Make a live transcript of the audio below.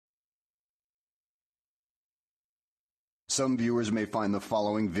Some viewers may find the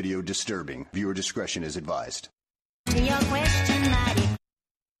following video disturbing. Viewer discretion is advised. Your question, mighty.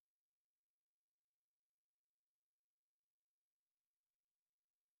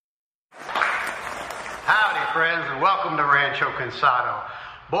 Howdy, friends, and welcome to Rancho Cansado.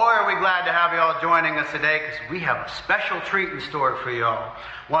 Boy, are we glad to have you all joining us today because we have a special treat in store for y'all.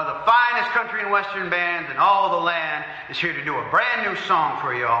 One of the finest country and western bands in all the land is here to do a brand new song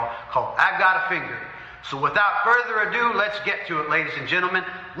for y'all called I Got a Finger. So without further ado, let's get to it, ladies and gentlemen.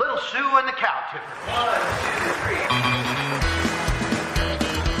 Little Sue and the Cow Tipper. 1, 2, 3.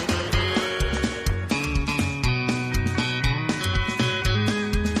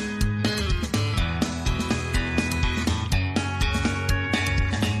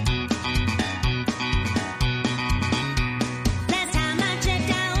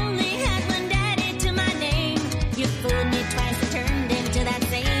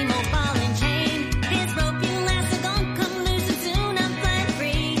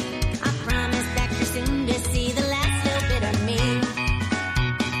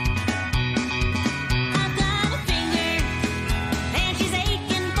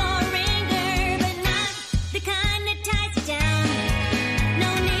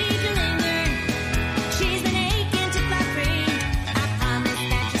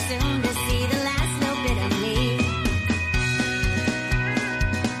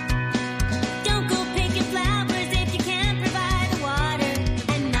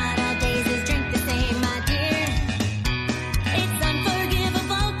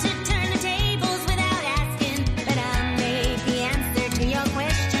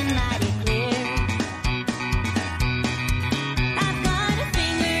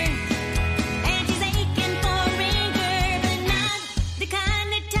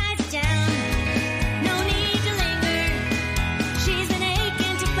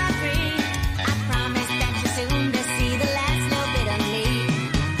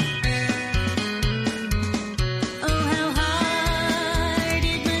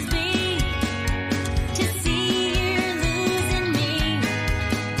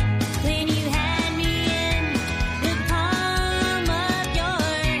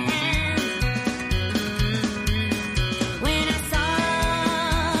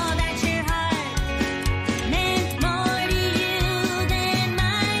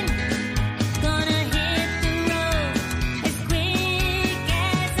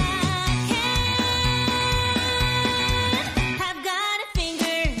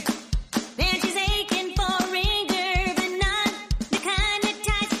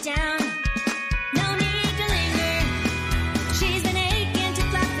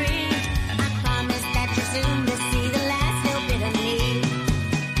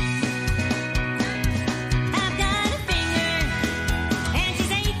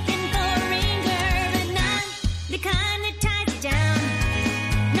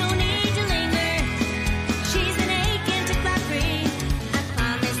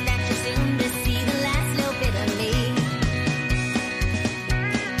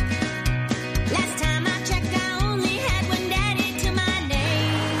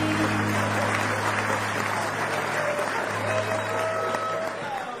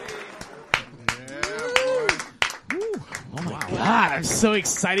 So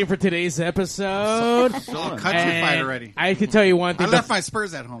excited for today's episode. Country fight already. I can tell you one thing. I left my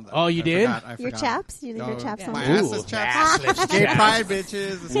Spurs at home, though. Oh, you did? I forgot. Your chaps? You leave your chaps home? My ass chaps. Gay pride,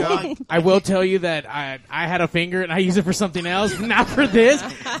 bitches. Let's go. I will tell you that I had a finger and I use it for something else, not for this.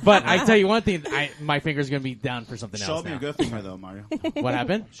 But I tell you one thing, my finger's going to be down for something Show else. Show him your good finger, though, Mario. What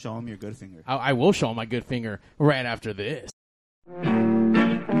happened? Show him your good finger. I will show him my good finger right after this.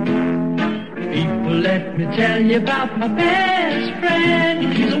 People, let me tell you about my best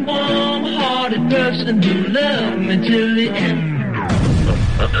friend. He's a warm-hearted person who loved me till the end.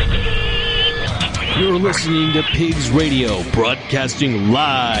 You're listening to Pigs Radio, broadcasting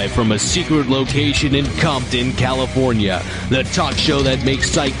live from a secret location in Compton, California. The talk show that makes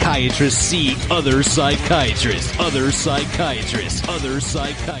psychiatrists see other psychiatrists, other psychiatrists, other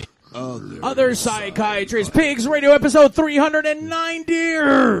psychiatrists. Other psychiatrists, Pigs Radio episode 390.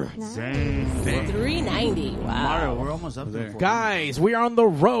 390. Wow. Mario, we're almost up there. Guys, we are on the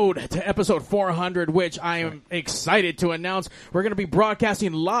road to episode 400, which I am excited to announce. We're going to be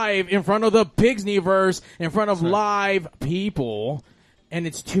broadcasting live in front of the Pigsniverse, in front of live people. And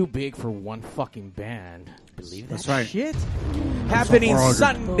it's too big for one fucking band. Believe that shit? Happening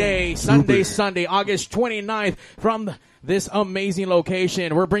Sunday, August 29th from this amazing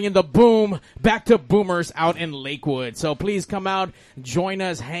location. We're bringing the boom back to Boomers out in Lakewood. So please come out, join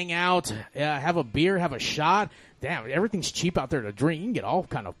us, hang out, have a beer, have a shot. damn, everything's cheap out there to drink. You can get all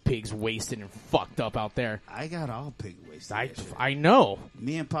kind of pigs wasted and fucked up out there. I got all pig wasted. I know.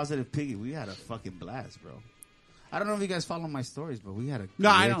 Me and Positive Piggy, we had a fucking blast, bro. I don't know if you guys follow my stories, but we had a No,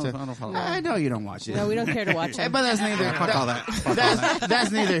 I great don't. time. I don't follow. I know you don't watch it. No, we don't care to watch Hey, them. but that's neither. Fuck all that. Fuck all that.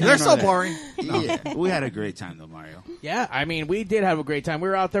 That's neither. here They're nor so there. boring. Yeah, we had a great time though, Mario. Yeah, I mean, we did have a great time. We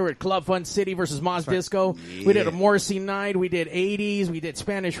were out there at Club Fun City versus Moz Disco. We did a Morrissey night. We did 80s. We did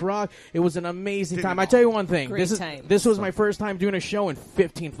Spanish rock. It was an amazing time. I tell you one thing. Great This time. this was my first time doing a show in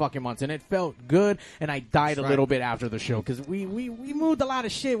 15 fucking months, and it felt good. And I died a little bit after the show because we moved a lot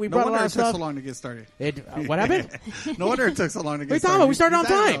of shit. We No brought a wonder lot it of took stuff. so long to get started. What happened? No wonder it took so long to What are you get talking started. about? We started on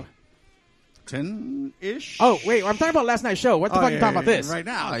time. 10-ish? Oh, wait, I'm talking about last night's show. What the fuck are you talking about this? Right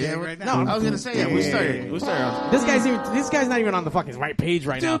now. Oh, yeah, right no, now. I was gonna say yeah. We started. This guy's not even on the fucking right page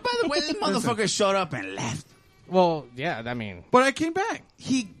right now. Dude, by the way, this motherfucker showed up and left. Well, yeah, I mean, But I came back.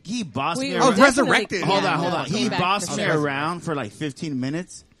 He bossed me We around. definitely- resurrected. Hold yeah, on. no, He came back bossed for me sure. around for like 15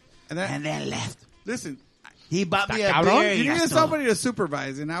 minutes And and then left. listen, He bought me a Está beer. cabrón. y you needed gastó. somebody to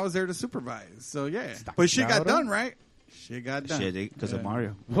supervise, and I was there to supervise. So, yeah. But she got done, right? She got done. Shit, because of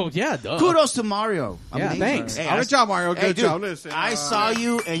Mario. well, yeah, duh. Kudos to Mario. Yeah, thanks. Hey, Good job, Mario. Good dude, job. Listen, I saw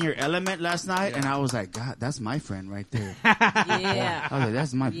you in your element last night, and I was like, God, that's my friend right there. Yeah. I was like,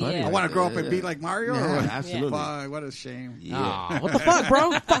 that's my buddy. Yeah. I want to grow up and be like Mario. Yeah, or what? absolutely. Fuck, what a shame. Aw, what the fuck,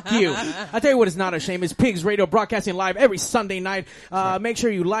 bro? Fuck you. I tell you what, it's not a shame. It's Pigs Radio broadcasting live every Sunday night. Make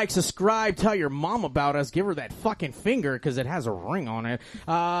sure you like, subscribe, tell your mom about us. Give her that fucking finger because it has a ring on it.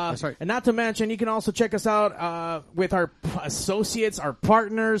 That's right. And not to mention, you can also check us out with our associates, our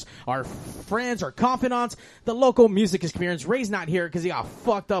partners, our friends, our confidants, the local music experience. Ray's not here because he got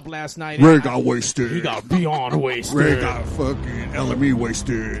fucked up last night. Ray got wasted. He got beyond wasted. Ray got fucking LME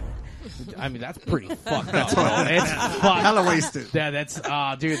wasted. I mean, that's pretty fucked up, bro. It's fucked. Hella wasted. Yeah, that's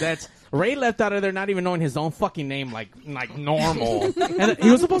dude. That's Ray left out of there not even knowing his own fucking name like normal. And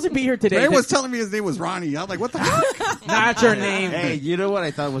he was supposed to be here today. Ray was telling me his name was Ronnie. I was like, what the fuck? Not your name. Hey, you know what I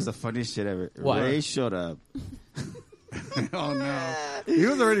thought was the funniest shit ever? What? Ray showed up. Oh, no. He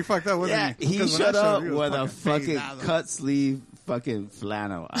was already fucked up, wasn't Yeah, he? he 'Cause when I showed up he was with a fucking phased out. cut sleeve fucking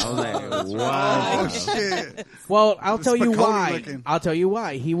flannel. I was like, Oh, wow. shit. Well, I'll tell you Spicoli why. looking. I'll tell you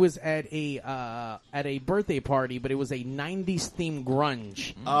why. He was at a birthday party, but it was a '90s themed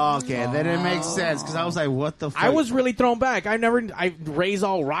grunge. Okay, then it makes sense because I was like, what the fuck? I was really thrown back. Ray's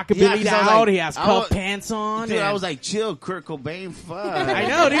all Yeah, rockabilly 'cause I was out. like- he has I cup was- pants on. Dude, and- I was like, chill, Kurt Cobain, fuck. I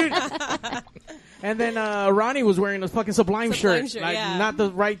know, dude. And then Ronnie was wearing a fucking Sublime shirt. shirt, Like, yeah. not the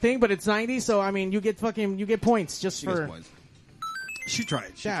right thing, but it's 90s, so I mean, you get points just for. She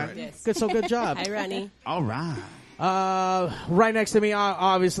tried. She Yeah, tried. Yes. good. So good job. Hi, Ronnie. All right. Right next to me,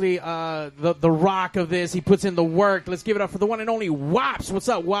 obviously, the rock of this. He puts in the work. Let's give it up for the one and only Wops. What's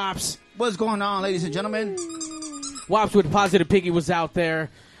up, Wops? What's going on, ladies and gentlemen? Wops with Positive Piggy was out there.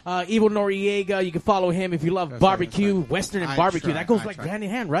 Evil Noriega, you can follow him if you love barbecue, Western and I barbecue. try, That goes I like try. hand in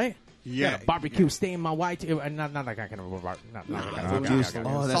hand, right? Yeah. Barbecue, stay in my white. Not that kind of bar. Not that kind of Barbecue. barbecue.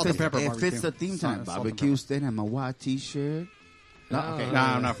 Oh, Salt and it. pepper It barbecue. fits the theme time. Salt and Barbecue, pepper. staying in my white t-shirt. No, okay. No,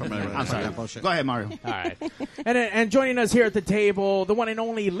 I'm not familiar with that. I'm sorry. That bullshit. Go ahead, Mario. All right. And joining us here at the table, the one and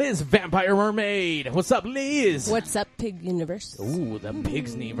only Liz Vampire Mermaid. What's up, Liz? What's up, Pig Universe? Ooh, the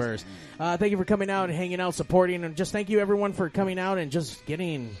Pigsneyverse. Thank you for coming out and hanging out, supporting, and just thank you everyone for coming out and just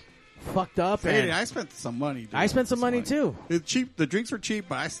getting fucked up. Hey, And I spent some money. Dude. I spent some money too. It's cheap. The drinks were cheap,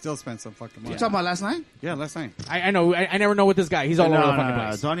 but I still spent some fucking money. You talking about last night? Yeah, last night. I know. I never know with this guy. He's all over the fucking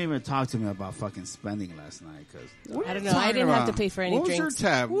place. Don't even talk to me about fucking spending last night because I don't know. I didn't have to pay for any What was drinks. your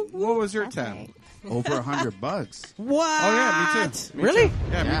tab? What was your tab? over $100. What? Oh, yeah, me too. Me Really? too.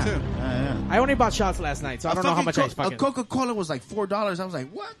 Yeah, me too. Yeah. I only bought shots last night, so I don't know how much I A fucking. Coca-Cola was like $4. I was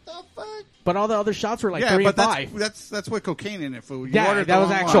like, what the fuck? But all the other shots were like Yeah, 3 but and 5. that's what cocaine in it for. You Yeah, ordered that the was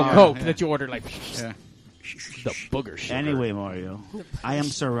wrong actual one. Coke Yeah. that you ordered, like Yeah. the booger shit. Anyway, Mario, I am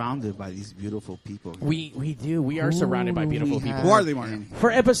surrounded by these beautiful people. We do. We are surrounded by beautiful we people. have- Who are they, Mario?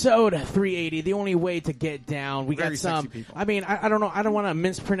 For episode 380, the only way to get down, we Very got some. sexy people. I mean, I don't know. I don't want to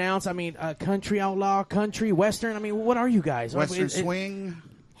mispronounce. I mean, country outlaw, country western. I mean, what are you guys? Western It- swing.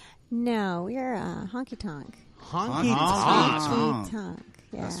 No, we're honky tonk. honky Honky tonk. tonk. Honky tonk.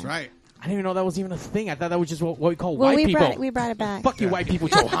 Yeah. That's right. I didn't even know that was even a thing. I thought that was just what we call Well, white we people. brought it back. Fuck you, white people,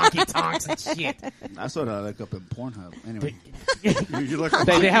 with your honky tonks and shit. That's what I look up in Pornhub. Anyway, You look.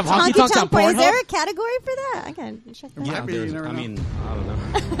 They have honky tonks on Boy, is there Pornhub. a category for that? I can check that Yeah, out. Maybe, you never I know. mean,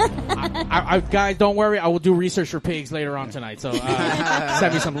 I don't know. Guys, don't worry. I will do research for pigs later on tonight. So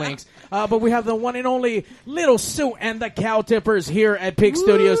send me some links. But we have the one and only Little Sue and the Cow Tippers here at Pig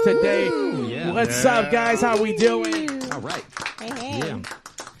Studios today. Yeah. What's up, guys? How we doing? All right. Hey, hey. Yeah.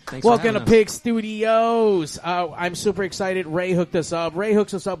 Thanks for Welcome to having us. Pig Studios. I'm super excited. Ray hooked us up. Ray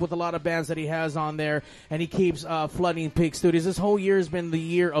hooks us up with a lot of bands that he has on there, and he keeps flooding Pig Studios. This whole year has been the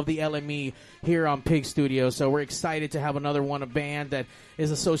year of the LME here on Pig Studios, so we're excited to have another one, a band that is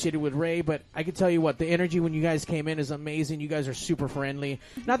associated with Ray. But I can tell you what, the energy when you guys came in is amazing. You guys are super friendly.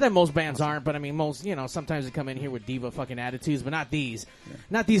 Not that most bands aren't, but I mean, most, sometimes they come in here with diva fucking attitudes, but not these. Yeah.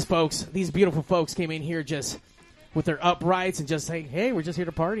 Not these folks. These beautiful folks came in here just with their uprights and just saying, hey, we're just here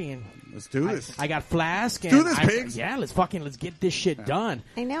to party. And let's do this. I got Flask. Let's do this, pigs. Yeah, let's get this shit done.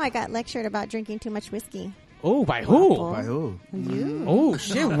 I know. I got lectured about drinking too much whiskey. Oh, by who? By who? You. Oh,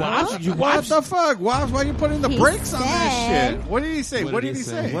 shit. Wops? What the fuck? Wops, why are you putting the brakes on this shit? What did he say? What did he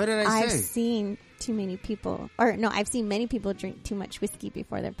say? What did I say? I've seen too many people, I've seen many people drink too much whiskey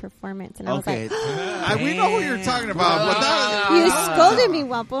before their performance. And I was like, we know who you're talking about. But you scolded me,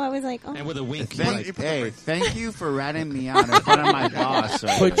 Wampo. I was like, oh. And with a wink. Thank you for ratting me out in front of my boss.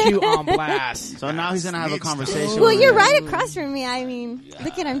 Right? Put you on blast. So now he's going to have a conversation. Well, you're right across from me. I mean,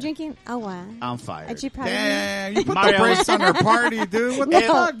 look at I'm drinking. Oh, wow. I'm fired. Damn, you put the brakes on our party, dude. What the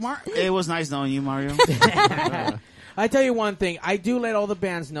fuck, Mark? It was nice knowing you, Mario. I tell you one thing. I do let all the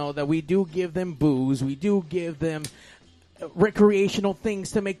bands know that we do give them booze. We do give them recreational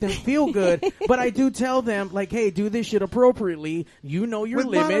things to make them feel good. But I do tell them, like, hey, do this shit appropriately. You know your With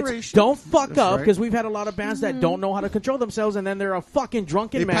limits. moderation. Don't fuck up, because right. we've had a lot of bands that don't know how to control themselves, and then they're a fucking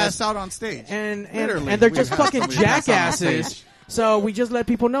drunken They mess. pass out on stage. And Literally, they're we just have fucking somebody pass out on jackasses. stage. So we just let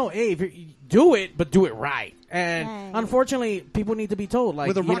people know, hey, if you do it, but do it right. And Right. unfortunately, people need to be told, like,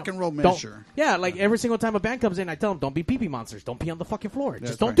 With a you rock and roll don't- measure. Yeah, like every single time a band comes in, I tell them, don't be pee-pee monsters. Don't pee on the fucking floor.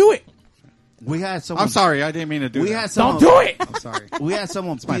 That's Just don't right. do it. We had someone. I'm sorry, I didn't mean to do We that. had someone. Don't do it. I'm sorry. We had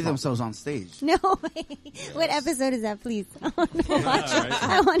someone pee themselves on stage. No way. What episode is that, please? I want to watch it.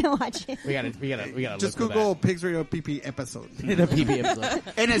 I want to watch it. We gotta Just look for Google Pigs Radio PP episode. that. The pee-pee episode.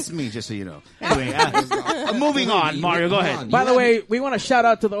 And it's me, just so you know. Anyway, moving on. Mario, go ahead. By the way, we want to shout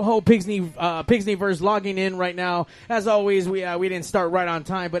out to the whole Pigsneyverse logging in right now. As always, we didn't start right on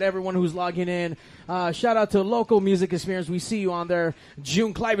time, but everyone who's logging in, shout out to Local Music Experience. We see you on there.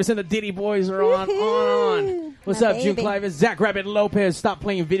 June Clivis and the Diddy Boys are on. What's My up, June baby. Clivis? Zach Rabbit Lopez, stop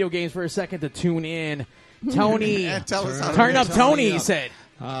playing video games for a second to tune in. Tony, And tell us how to turn make up some Tony, money he up. said.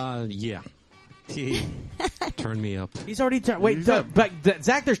 Yeah. He turned me up. He's already turned. Wait, He's up. but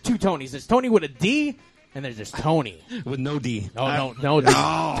Zach, there's two Tonys. There's Tony with a D, and there's just Tony. With no D. Oh, no D.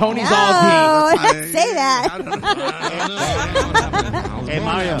 Tony's No, all D. don't say that. Hey,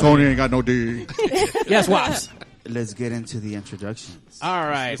 Mario. Tony ain't got no D. Yes, Wops. Let's get into the introductions. All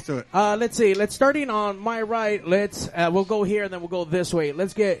right. Let's do it. Let's see. Let's starting on my right. We'll go here and then we'll go this way.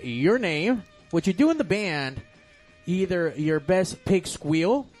 Let's get your name, what you do in the band, either your best pig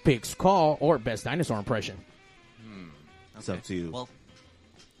squeal, pig's call, or best dinosaur impression. It's up to you. Well,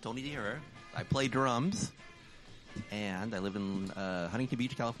 Tony Deere. I play drums, and I live in Huntington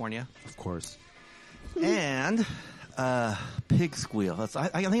Beach, California. Of course. And pig squeal. I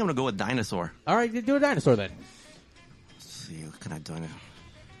think I'm going to go with dinosaur. All right, do a dinosaur then. Let's see, what can I do?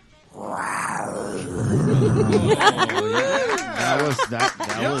 That was good.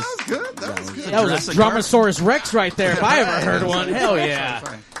 That was good. That was a Jurassic Dromaeosaurus Rex right there, if I ever heard one. Hell yeah.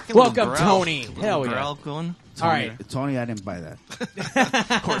 Welcome, Tony. Hell yeah. Growl going. All right. Tony, I didn't buy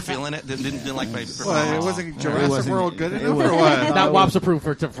that. Court feeling it. Didn't like my Well, it wasn't Jurassic wasn't- World good it enough or wasn't- what? Not Wops approved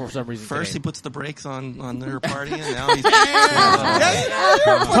for some reason. First, he today. puts the brakes on their party, and now he's.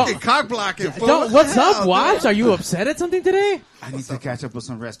 You're fucking cock blocking, fool. What's up, Hell, Wops? Are you upset at something today? I need to catch up with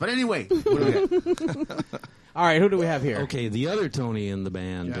some rest. But anyway, what do we got? All right, who do we have here? Okay, the other Tony in the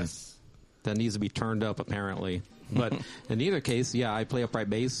band Yes. that needs to be turned up, apparently. But in either case, yeah, I play upright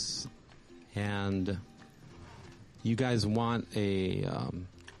bass, and you guys want a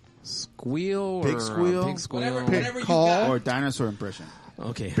squeal Pig or squeal? a pig squeal? Pig call. Or dinosaur impression.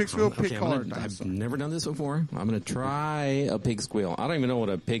 Okay. Pig squeal, pig okay, call, or I've dinosaur? never done this before. I'm going to try a pig squeal. I don't even know what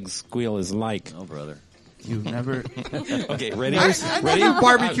a pig squeal is like. Oh, brother. You've never. Okay, ready? I ready? know you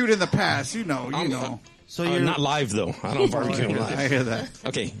barbecued in the past. You know. So you're not live though. I don't barbecue I live. hear that.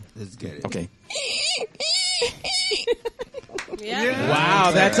 Okay. Let's get it. Okay.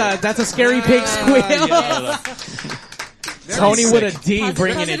 Wow, that's a scary pig squeal. Tony with a D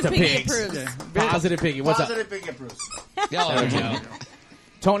bringing it to pigs. Positive piggy. What's up? Positive pig approves. There we go.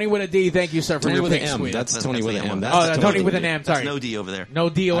 Tony with a D. Thank you, sir, for Tony your with pig an M. squeal. That's Tony with an M. Oh, that's Tony with an M. That's Sorry. no D over there. No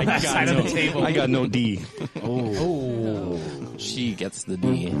D on that got side no- of the table. I got no D. Oh. She gets the D.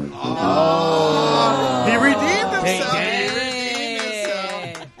 He redeemed himself.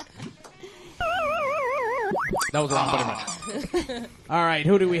 That was a long buttermilk. All right,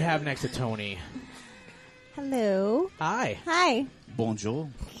 who do we have next to Tony? Hello. Hi. Hi. Bonjour.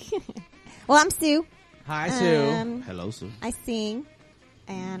 Well, I'm Sue. Hi, Sue. Hello, Sue. I sing,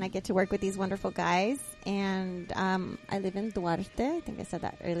 and I get to work with these wonderful guys. And I live in Duarte. I think I said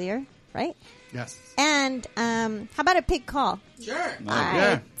that earlier, right? Yes. And how about a pig call? Sure. All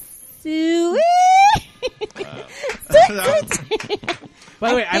Yeah. right. Sue. By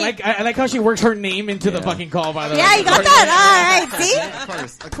the way, I like how she works her name into the fucking call. By the way, Yeah, you got that. All right. See? Of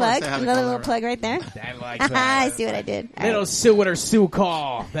course, Plug. they had to Another call little that, plug right there. I like I that. see what I did. All Little right. Sue with her Sue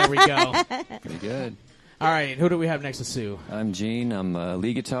call. There we go. Pretty good. All right, who do we have next to Sue? I'm Gene. I'm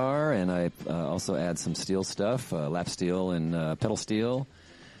lead guitar, and I also add some steel stuff, lap steel and pedal steel.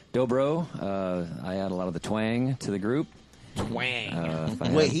 Dobro. I add a lot of the twang to the group. Twang.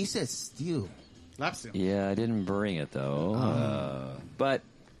 Wait, he said steel. Lap steel. Yeah, I didn't bring it though, but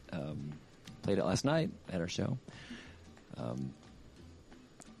played it last night at our show.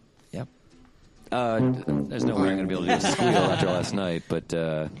 Yep. There's no way I'm going to be able to do a squeal after last night, but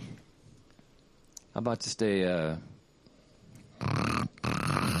how about just a...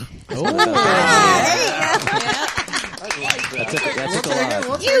 That took a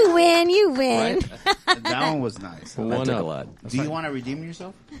lot. You win. You win. That one was nice. That took a lot. Do you want to redeem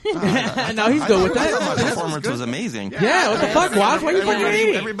yourself? No, he's good with that. The performance was amazing. Yeah, what the fuck, Woz? Why are you fucking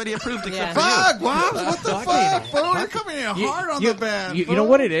hating? Everybody approved except for Fuck, you. Woz, what the fuck, fool? You're coming in hard on the band. You know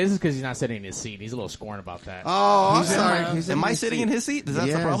what it is? Because he's not sitting in his seat. He's a little scorned about that. Oh, I'm sorry. Am I sitting in his seat? Is that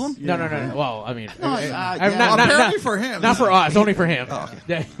the problem? No. Well, I mean, apparently for him. Not for us. Only for him.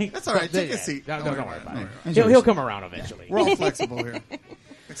 That's all right. Take a seat. Don't worry about it. He'll come around eventually. We're all flexible here,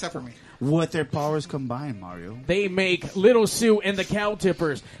 except for me. What their powers combine, Mario? They make Little Sue and the Cow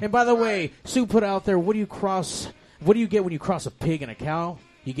Tippers. And by the way, Sue put out there, what do you get when you cross a pig and a cow?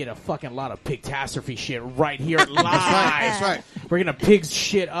 You get a fucking lot of pigtastrophe shit right here live. That's right. We're gonna pig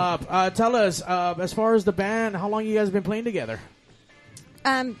shit up. Tell us, as far as the band, how long you guys been playing together?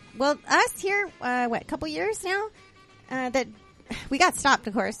 Well, us here, a couple years now? That we got stopped,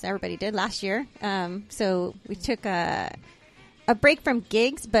 of course. Everybody did last year. So we took a break from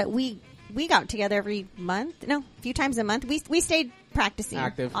gigs, but we got together every month. No, a few times a month. We stayed practicing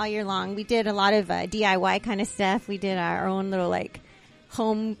active all year long. We did a lot of DIY kind of stuff. We did our own little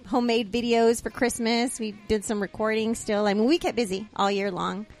homemade videos for Christmas. We did some recording still. I mean, we kept busy all year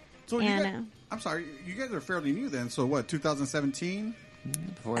long. So I'm sorry, you guys are fairly new then. So what, 2017?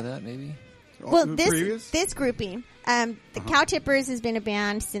 Before that, maybe? Well, this grouping, the Cow Tippers has been a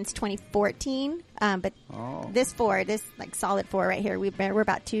band since 2014, but this solid four right here, we're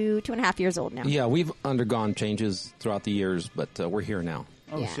about two and a half years old now. Yeah, we've undergone changes throughout the years, but we're here now.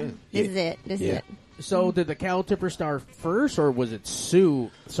 Oh, shit. This is it. This is it. So did the Cow Tippers start first, or was it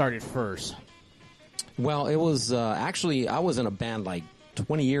Sue started first? Well, it was actually, I was in a band like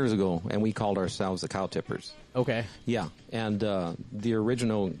 20 years ago, and we called ourselves the Cow Tippers. Okay. Yeah, and the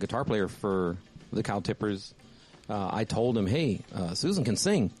original guitar player for the Cow Tippers, I told him, hey, Susan can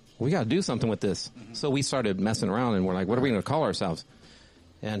sing. We got to do something with this. Mm-hmm. So we started messing around, and we're like, what are we going to call ourselves?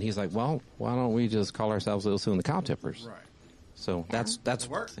 And he's like, well, why don't we just call ourselves Little Sue and the Cow Tippers? Right. So that's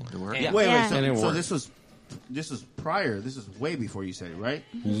work. Yeah. Wait. And So this was prior. This is way before you said it, right?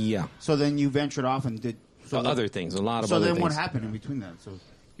 Yeah. So then you ventured off and did other things. A lot of so other then things. What happened in between that? So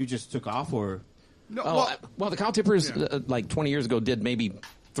you just took off, or No, well, the Cow Tippers, like 20 years ago, did maybe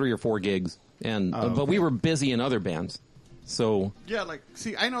 3 or 4 gigs, and but we were busy in other bands. So yeah,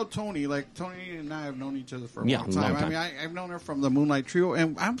 see, I know Tony. Tony and I have known each other for a Yeah, long time. long time. I mean, I've known her from the Moonlight Trio,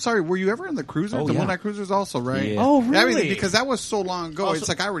 and I'm sorry, were you ever in the Cruisers? Oh, the yeah. Moonlight Cruisers also, right? Yeah. Oh, I mean, really? because that was so long ago. It's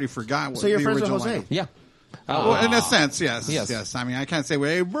like I already forgot what so you're the friends with original Jose? lineup. yeah. Well, in a sense, yes. Yes. I mean, I can't say, well,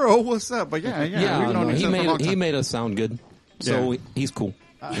 hey, bro, what's up? But yeah, we've known each other for a long time. He made us sound good, so he's cool.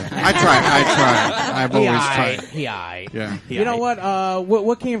 I tried. I've always tried. Yeah. You know what?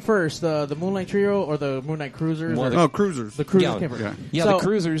 What came first, the Moonlight Trio or the Moonlight Cruisers? No, Cruisers. The Cruisers came first. Yeah, So- the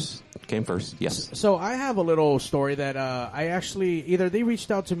Cruisers came first. Yes. So I have a little story that I actually either they reached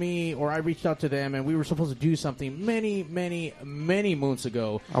out to me or I reached out to them, and we were supposed to do something many moons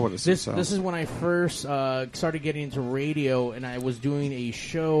ago. I would assume so. This is when I first started getting into radio, and I was doing a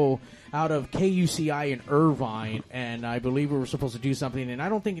show out of KUCI in Irvine, and I believe we were supposed to do something, and I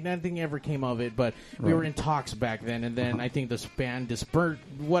don't think anything ever came of it, but we were in talks back then, and then I think this band dispersed,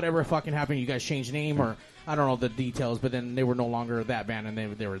 whatever fucking happened, you guys changed name, or I don't know the details, but then they were no longer that band,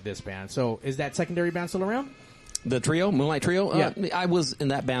 and they were this band. So is that secondary band still around? The trio, Moonlight Trio? Yeah. I was in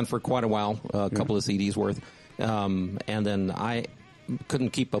that band for quite a while, a couple of CDs worth, and then I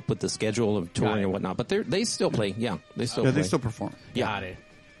couldn't keep up with the schedule of touring and whatnot, but they still play. Yeah, they still play. They still perform. Yeah. Got it.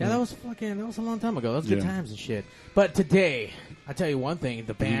 Yeah, that was a long time ago. That was good times and shit. But today, I tell you one thing,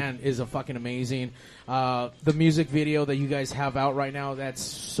 the band is a fucking amazing. The music video that you guys have out right now, that's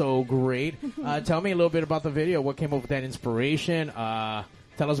so great. Tell me a little bit about the video. What came up with that inspiration?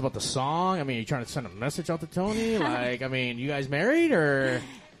 Tell us about the song. I mean, are you trying to send a message out to Tony? Like, I mean, you guys married or?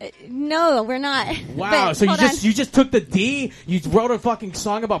 No, we're not. Wow, But so hold you just took the D, you wrote a fucking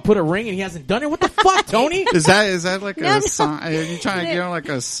song about put a ring and he hasn't done it? What the fuck, Tony? Is that like No, a no. song? Are you trying to get like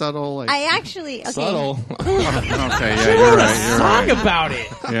a subtle like? I actually Subtle. Okay, yeah, you're right. You're Song right. about it.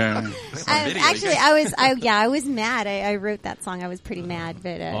 Yeah. I was mad. I wrote that song. I was pretty mad,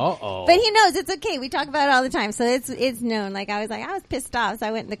 but Uh-oh. but he knows it's okay. We talk about it all the time, so it's known. Like I was pissed off, so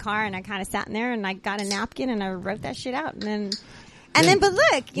I went in the car and I kind of sat in there and I got a napkin and I wrote that shit out, and then but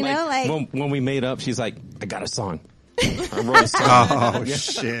look, you know, like when we made up, she's like, I got a song. I wrote a song. Oh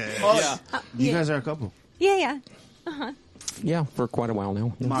shit! You guys are a couple. yeah. Yeah, for quite a while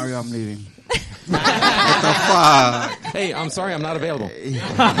now. Mario, I'm leaving. Hey, I'm sorry, I'm not available. She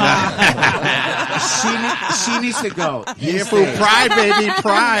needs to go. Yeah, for pride, baby,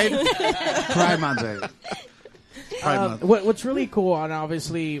 pride. Pride month, baby. What's really cool, and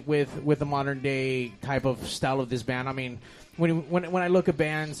obviously with the modern day type of style of this band, I mean, when I look at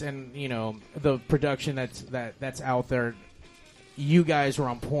bands and you know the production that's out there, you guys are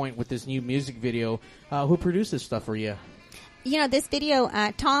on point with this new music video. Who produced this stuff for you? You know, this video,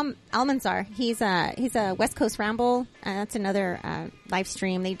 Tom Almanzar, he's a West Coast Ramble. That's another live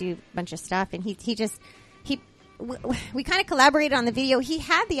stream. They do a bunch of stuff, and we kind of collaborated on the video. He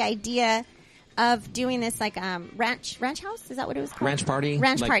had the idea of doing this like ranch house. Is that what it was called? Ranch party.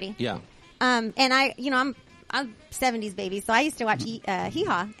 Party. Yeah. And I'm 70s baby, so I used to watch Hee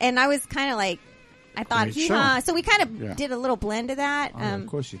Haw, and I was kind of like, I thought Great Hee Haw. show. So we kind of did a little blend of that. Of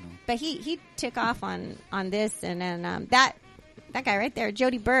course you know. But he took off on this, and then that guy right there,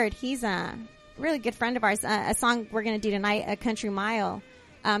 Jody Bird, he's a really good friend of ours. A song we're going to do tonight, A Country Mile.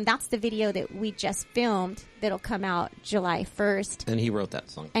 That's the video that we just filmed that'll come out July 1st. And he wrote that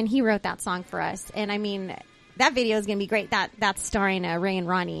song. And he wrote that song for us. And I mean, that video is going to be great. That's starring Ray and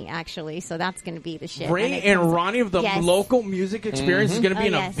Ronnie, actually. So that's going to be the shit. Ray and Ronnie of the Yes. local music experience is going to be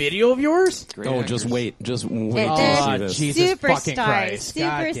in a yes. video of yours? Oh, just wait till They're you see this. Jesus fucking superstars. Christ.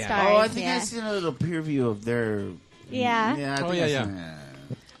 God damn. Superstars. Oh, I think yeah. I seen a little preview of their. Yeah. Yeah. I Oh, think yeah, I yeah. seen-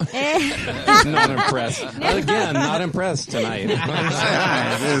 Not impressed. Again, not impressed tonight.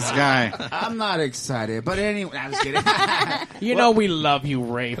 This guy. I'm not excited, but anyway, I'm just kidding. You know we love you,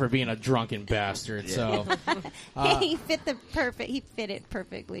 Ray, for being a drunken bastard. So He fit it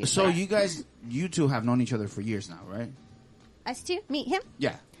perfectly. So you two have known each other for years now, right? Us two? Meet him?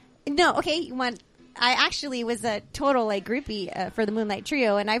 Yeah. No, okay. I actually was a total groupie for the Moonlight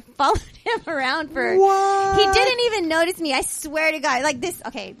Trio, and I followed him around for. What? He didn't even notice me. I swear to God,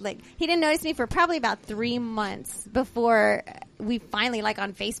 he didn't notice me for probably about 3 months before we finally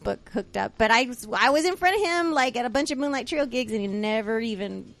on Facebook hooked up. But I was in front of him at a bunch of Moonlight Trio gigs, and he never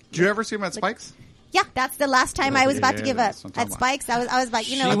even. Did you ever see him at Spikes? Yeah, that's the last time I was about to give up that's what I'm at talking Spikes. I was like,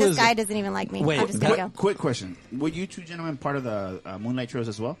 this guy doesn't even like me. I'm just gonna go. Quick question: were you two gentlemen part of the Moonlight Trios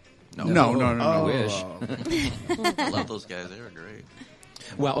as well? No. Oh. wish. I love those guys. They were great.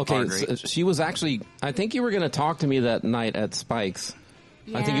 Well, okay, so she was actually, I think you were going to talk to me that night at Spike's.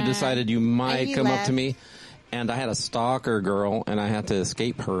 I think you Yeah. decided you might you come up left. to me. And I had a stalker girl, and I had to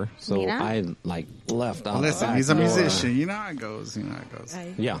escape her. So Mira? I, left out. Listen, the he's a back door. musician. You know how it goes.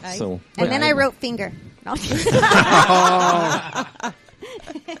 Yeah, so. And then I wrote Finger. No.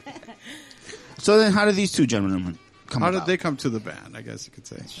 So then, how did these two gentlemen come How about? did they come to the band? I guess you could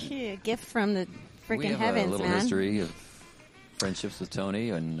say. A gift from the We freaking have heavens, a little man. history of friendships with Tony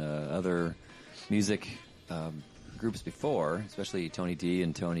and other music groups before, especially Tony D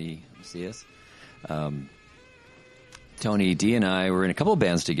and Tony Macias. Tony D and I were in a couple of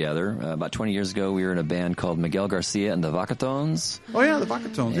bands together. About 20 years ago, we were in a band called Miguel Garcia and the Vacatones. Oh yeah, the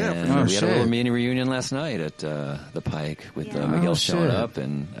Vacatones. Yeah. And we had a little mini reunion last night at the Pike with Miguel showing shit. up,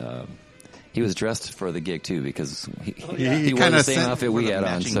 and he was dressed for the gig too because he He wore kinda the same sent outfit we with a had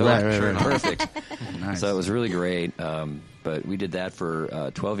on, matching so black shirt on. perfect. Nice. So it was really great. But we did that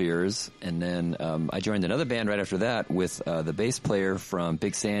for 12 years, and then I joined another band right after that with the bass player from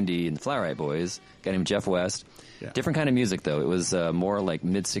Big Sandy and the Flower Eye Boys, a guy named Jeff West. Yeah. Different kind of music though. It was more like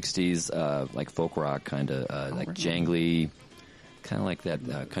mid '60s, like folk rock kind of, like jangly, kind of like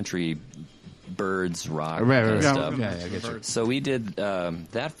that country birds rock kind of stuff. Yeah, I get you. So we did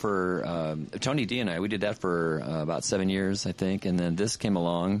that for Tony D and I. We did that for about 7 years, I think, and then this came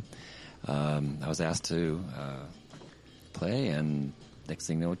along. I was asked to play, and next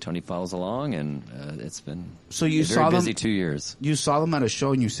thing you know, Tony follows along, and it's been So you a very saw them- busy 2 years. You saw them at a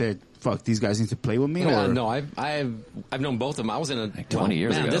show and you said, "Fuck, these guys need to play with me." No, I've known both of them. I was in a 20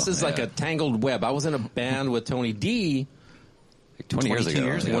 years ago. This is like Yeah. a tangled web. I was in a band with Tony D. 20 years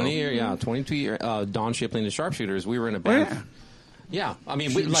ago. 22 years. Don Shipley and the Sharpshooters. We were in a band. Yeah, I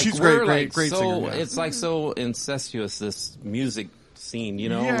mean, She's we're great singer, so yeah. it's like so incestuous, this music scene. You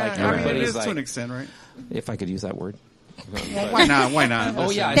know, Yeah, like I mean, everybody's it is like, to an extent, right? if I could use that word. Why not? Why not? Oh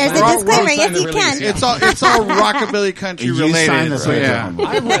yeah, There's it's a like- disclaimer. we're Yes, signed you the can. release. It's all rockabilly country You related. signed us so, right yeah. there.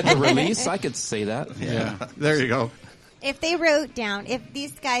 I read the release. I could say that. Yeah, there you go. If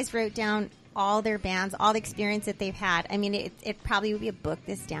these guys wrote down all their bands, all the experience that they've had, I mean, it probably would be a book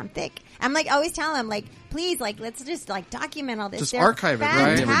this damn thick. I'm like, always tell them, like, please, like, let's just like document all this. Just They're archive it,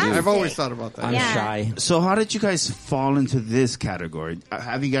 right? fantastic. I've always thought about that. I'm Yeah. shy. So how did you guys fall into this category?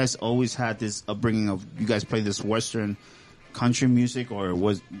 Have you guys always had this upbringing of you guys play this Western country music, or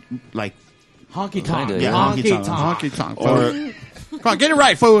was like Honky tonk. Kinda, yeah, Honky Honky tonk. or Come on, get it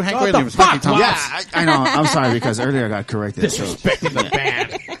right, fool. Hank What the Williams. fuck, Honky tonk. yeah, I know. I'm sorry because earlier I got corrected. Disrespecting the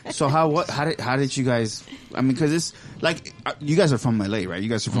band. So how did you guys? I mean, because it's like you guys are from LA, right? You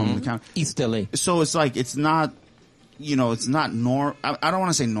guys are from the county. East LA. So it's like it's not. It's not I don't want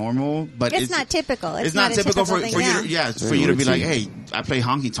to say normal, but It's not typical. It's not not a typical for typical you. thing, To, Very for you to be rootsy. like, hey, I play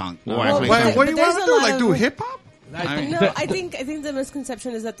honky tonk, or I Well, play. What, country. what do you But want there's to a do? lot Like do of- hip hop? No, I think the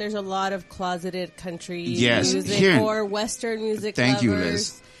misconception is that there's a lot of closeted country Yes, music here- or Western music Thank you,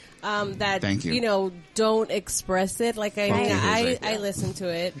 lovers. Liz. That Thank you. don't express it. Like you, Liz, right I listen to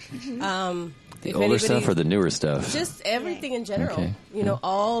it. The If older anybody- stuff or the newer stuff? just everything in general. Okay.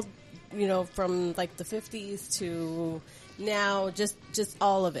 All from like the 50s to now, just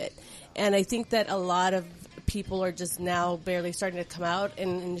all of it. And I think that a lot of people are just now barely starting to come out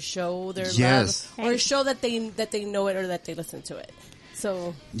and show their Yes. love, or show that they know it or that they listen to it.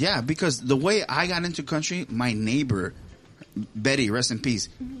 So Yeah, because the way I got into country, my neighbor, Betty, rest in peace,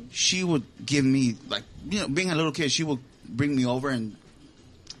 she would give me, like, being a little kid, she would bring me over and,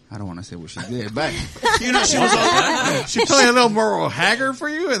 I don't want to say what she did, but, she was always, She playing a little Merle Haggard for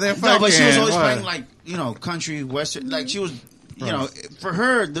you, and then no, but she was always what? playing, like, country, Western, like, she was, for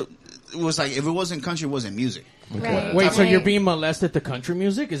her, it was like, if it wasn't country, it wasn't music. Right. Wait, so Right. you're being molested to country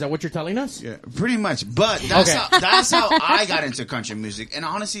music? Is that what you're telling us? Yeah. Pretty much, but that's Okay. that's how I got into country music. And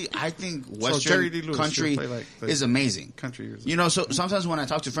honestly, I think Jerry Western Lee Lewis country should play like the is amazing. country is- So sometimes when I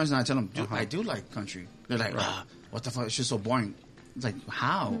talk to friends and I tell them, dude, I do like country. They're like, what the fuck? It's just so boring. It's like,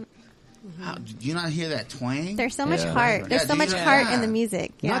 how? How? Do you not hear that twang? There's so much Yeah. heart. There's Yeah, so much these are- heart yeah. in the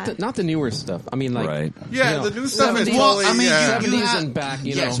music. Yeah. Not the newer stuff. I mean, like Right. Yeah, you know, the new stuff is 70s. totally. Well, I mean, yeah. you 70s have- and back,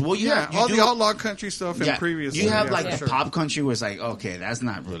 yes, know. well, you Yeah, have you all do- the outlaw country stuff in previous. You have yeah, like for the sure. pop country where it's like, okay, that's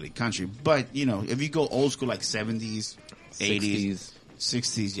not really country. But, if you go old school, like 70s, 80s,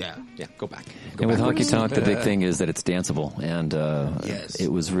 60s, yeah. Yeah, go back. And with backwards. honky tonk, the big thing is that it's danceable, and Yes.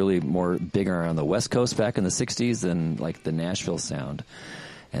 it was really more bigger on the West Coast back in the '60s than like the Nashville sound,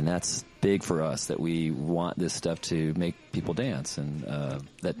 and that's big for us. That we want this stuff to make people dance, and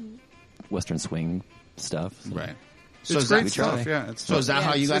that Western swing stuff. Right. It's is great that- stuff. Yeah. It's So is that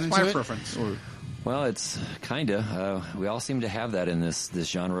how you got it's into my it? preference. Or, Well, it's kinda. We all seem to have that in this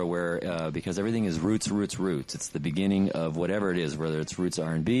genre where because everything is roots. It's the beginning of whatever it is, whether it's roots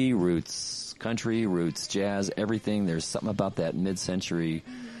R&B, roots country, roots jazz, everything. There's something about that mid-century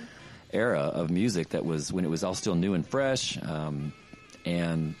era of music that was when it was all still new and fresh.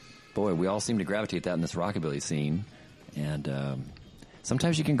 And boy, we all seem to gravitate that in this rockabilly scene. And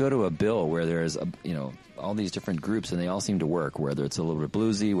sometimes you can go to a bill where there's all these different groups, and they all seem to work. Whether it's a little bit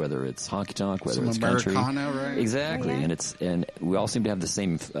bluesy, whether it's honky tonk, whether Some it's country, Americana, right? exactly. Yeah. And we all seem to have the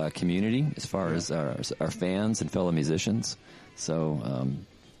same community as far as our fans and fellow musicians. So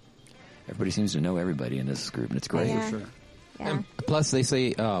everybody seems to know everybody in this group, and it's great. Yeah. sure. Yeah. And plus, they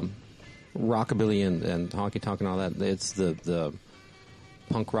say rockabilly and honky tonk and all that. It's the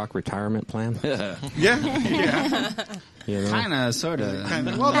punk rock retirement plan. Yeah, yeah. You know? Kind of, sort of.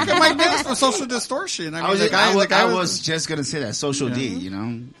 Kinda. Well, look at Mike Dance for Social Distortion. I mean, I was, the guy, the guy I was just going to say that. Social D,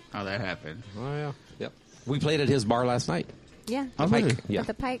 how that happened. Oh yeah. Yep. We played at his bar last night. Yeah. Oh, really? Yeah. At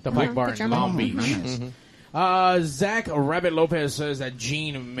the Pike. The Pike Bar the in German- Long Beach. Nice. Zach Rabbit Lopez says that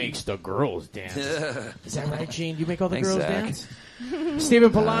Gene makes the girls dance. Is that right, Gene? You make all the Thanks, girls Zach. dance?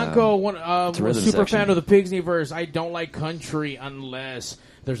 Stephen Polanco, it's a a rhythm super section. fan of the Pigsneyverse. I don't like country unless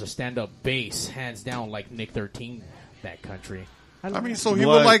there's a stand-up bass, hands down, like Nick 13, that country. I mean, so he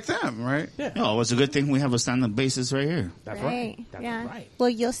What? would like them, right? Yeah. No, it's a good thing we have a stand-up basis right here. That's Right. right. That's yeah. right. Well,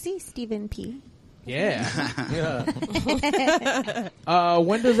 you'll see Stephen P. Yeah.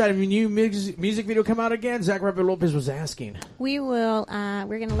 When does that new music video come out again? Zach Rabbit Lopez was asking. We will.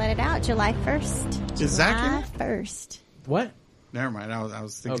 We're going to let it out July 1st. Is Zach in July it? 1st. What? Never mind. I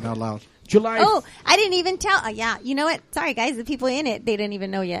was thinking out loud. July. Oh, I didn't even tell. Yeah, you know what? Sorry, guys. The people in it, they didn't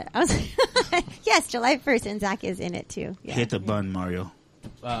even know yet. I was yes, July 1st, and Zach is in it too. Yeah. Hit the button, Mario.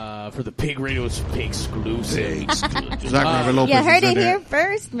 For the Pig Radio's exclusive. Zach Rabbit Lopez. You heard is it in here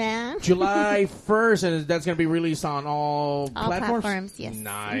first, man. July 1st, and that's going to be released on all platforms. Yes.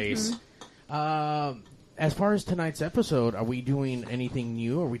 Nice. As far as tonight's episode, are we doing anything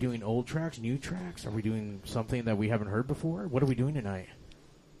new? Are we doing old tracks, new tracks? Are we doing something that we haven't heard before? What are we doing tonight?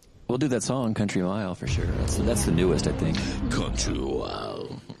 We'll do that song, Country Mile, for sure. That's the newest, I think. Country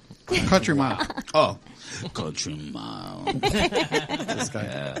Mile. Country Mile. Oh, Country Mile. This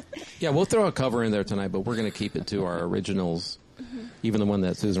guy. Yeah, we'll throw a cover in there tonight, but we're going to keep it to our originals, even the one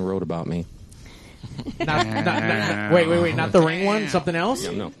that Susan wrote about me. Wait, not the Ring one? Something else?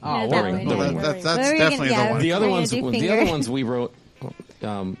 Yeah, no. Oh, No, Ring. that one. That's definitely the one. The other We're ones, gonna do the finger. other ones we wrote.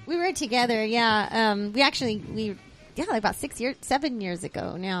 We were together, yeah. Like about 7 years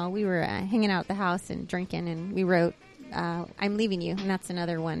ago now, we were hanging out at the house and drinking, and we wrote I'm Leaving You, and that's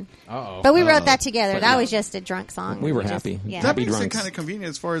another one. Uh-oh. But we wrote that together. That was just a drunk song. We were just- happy. Yeah. That makes it kind of convenient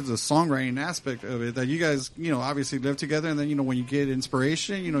as far as the songwriting aspect of it. That you guys, obviously live together, and then when you get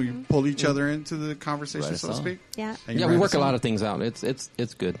inspiration, you pull each other into the conversation, Write a so to song. speak. Yeah. And you Yeah, we write work a song. lot of things out. It's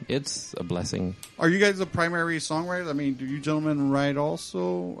good. It's a blessing. Are you guys the primary songwriters? I mean, do you gentlemen write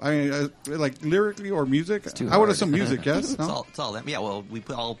also? I mean, like lyrically or music? too I would hard. assume music, yes? No? It's all them. Yeah, well, we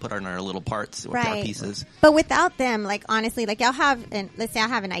all put on our little parts with our Right. pieces. But without them, like honestly, like let's say I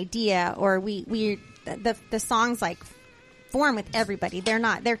have an idea, or the songs like form with everybody.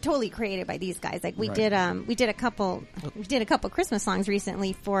 They're totally created by these guys. Like we did a couple Christmas songs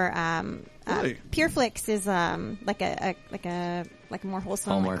recently for Really? Pure Flix is like a more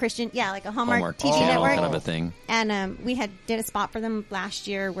wholesome Hallmark. like Christian, like a Hallmark TV channel network kind of a thing. And we did a spot for them last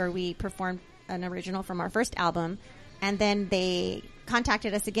year where we performed an original from our first album, and then they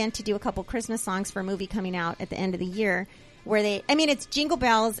contacted us again to do a couple Christmas songs for a movie coming out at the end of the year. Where it's Jingle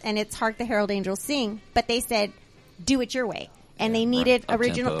Bells and it's Hark the Herald Angels Sing, but they said do it your way, and they needed Up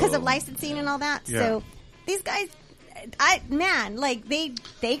original tempo. because of licensing and all that. Yeah. So these guys,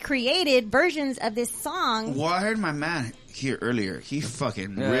 they created versions of this song. Well, I heard my man here earlier. He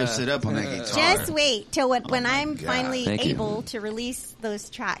fucking rips it up on that guitar. Just wait till when I'm finally Thank you. able to release those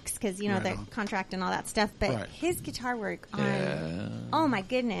tracks, because the contract and all that stuff. But Right. his guitar work oh my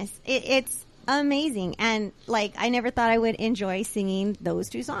goodness, it's amazing. And I never thought I would enjoy singing those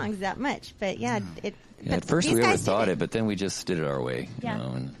two songs that much. But Yeah, but at first these we never guys did thought it, but then we just did it our way. Yeah.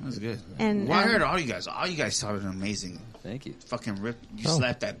 And That was good. And, well, I heard all you guys. All you guys sounded amazing. thank you. Fucking rip. You Oh.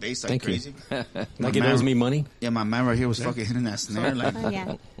 slapped that bass like Thank you. crazy. Like it owes me money. Yeah, my man right here was fucking hitting that snare like Oh,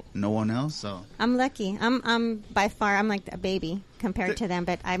 yeah. no one else. So I'm lucky. I'm by far, I'm like a baby compared to them,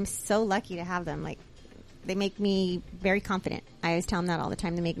 but I'm so lucky to have them. Like, they make me very confident. I always tell them that all the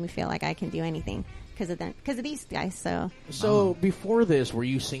time. They make me feel like I can do anything because of these guys. So Before this, were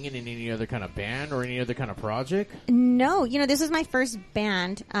you singing in any other kind of band or any other kind of project? no, this was my first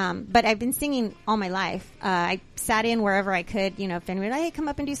band, but I've been singing all my life. I sat in wherever I could. If anyone would, hey, come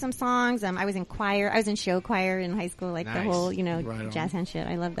up and do some songs. I was in choir. I was in show choir in high school, like the Nice. whole, Right on. jazz hand shit.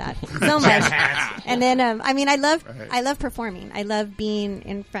 I love that so much. And then, I love performing. I love being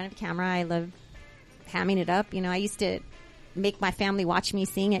in front of camera. I love hamming it up. I used to make my family watch me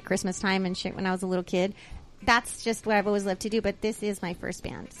sing at Christmas time and shit when I was a little kid. That's just what I've always loved to do. But this is my first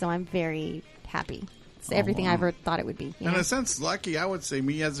band, so I'm very happy. It's everything I ever thought it would be. In a sense, lucky, I would say,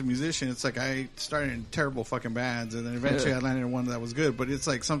 me as a musician, it's like I started in terrible fucking bands, and then eventually I landed in one that was good. But it's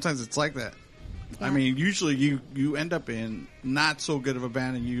like sometimes it's like that. I mean, usually you end up in not so good of a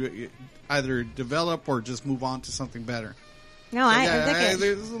band, and you either develop or just move on to something better. No, there's a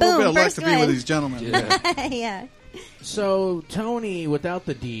little bit of luck to be with these gentlemen. Yeah. So, Tony, without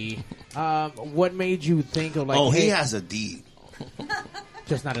the D, what made you think of he hey, has a D.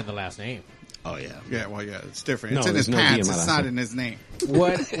 just not in the last name? Oh yeah. Yeah, well, yeah, it's different. No, It's in his there's no D in pants. my It's last not name. in his name.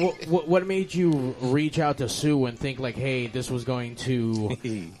 What made you reach out to Sue and think hey, this was going to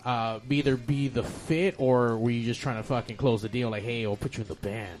either be the fit, or were you just trying to fucking close the deal? Hey, I'll put you in the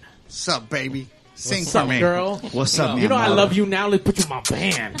band. What's up, baby? Sing What's for up, me, girl? What's up, You know I man? love you now. Let's put you in my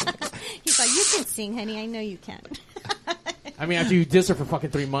band. He's like, you can sing, honey. I know you can. I mean, after you diss her for fucking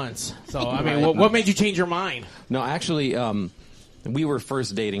 3 months. So, I mean, what made you change your mind? No, actually, we were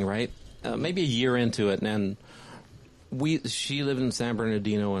first dating, right? Maybe a year into it, and she lived in San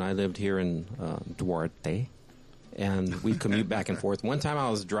Bernardino, and I lived here in Duarte, and we'd commute back and forth. One time, I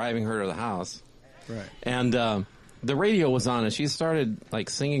was driving her to the house, Right. And the radio was on, and she started like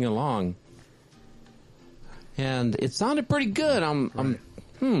singing along, and it sounded pretty good.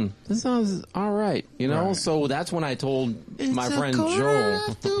 This sounds all right, you know. Right. So that's when I told my friend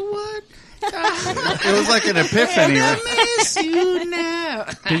Joel. It was like an epiphany. I Right? miss you now.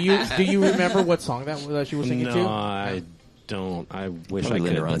 Do you remember what song that she was singing No, to? I don't. I wish Probably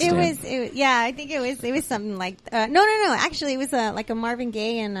I Linda could. Ronstadt. Yeah, I think it was something like no. Actually, it was like a Marvin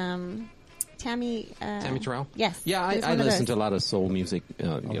Gaye and Tammy. Tammy Terrell? Yes. Yeah, It was I one of listened to those. a lot of soul music,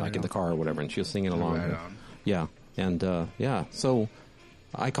 like in the car or whatever, and she was singing along. Right on. Yeah, and yeah, so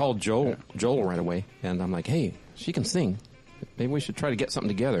I called Joel right away, and I'm like, hey, she can sing. Maybe we should try to get something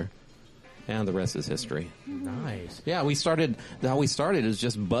together. And the rest is history. Nice. Yeah, how we started is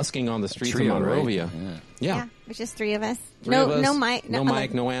just busking on the streets Trio, of right? Monrovia. Yeah. Yeah. It was just three of us. Three of us, No mic. No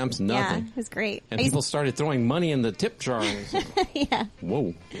mic, no amps, nothing. Yeah, it was great. And people started throwing money in the tip jar. And it's like, Yeah.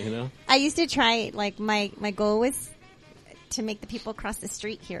 whoa, you know? I used to try, like, my goal was to make the people cross the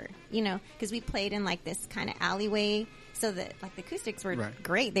street here, you know, because we played in, like, this kind of alleyway, so that, like, the acoustics were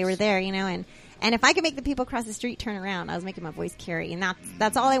great. They were there, you know, and if I could make the people cross the street turn around, I was making my voice carry, and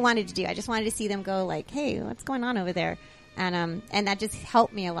that's all I wanted to do. I just wanted to see them go, like, hey, what's going on over there? And that just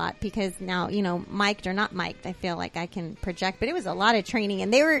helped me a lot, because now, you know, mic'd or not mic'd, I feel like I can project, but it was a lot of training,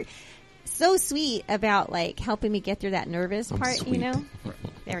 and they were so sweet about, like, helping me get through that nervous part, you know?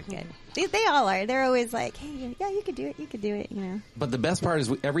 They were good. They all are. They're always like, hey, yeah, you could do it, you know? But the best part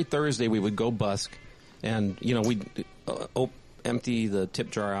is every Thursday we would go busk, and, you know, we'd empty the tip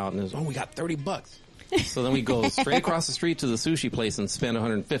jar out, and it was, we got $30. So then we go straight across the street to the sushi place and spend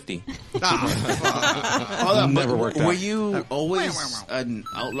 $150. Hold on, Never but worked out. Were you always an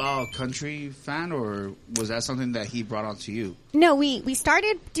outlaw country fan, or was that something that he brought on to you? No, we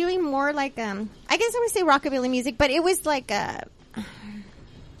started doing more like, I guess I would say rockabilly music, but it was like,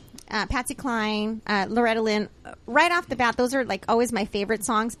 Patsy Cline, Loretta Lynn. Right off the bat, those are like always my favorite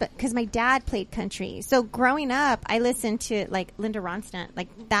songs, but because my dad played country. So growing up, I listened to like Linda Ronstadt. Like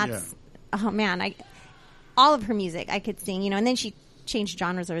that's, oh man, all of her music I could sing, you know, and then she changed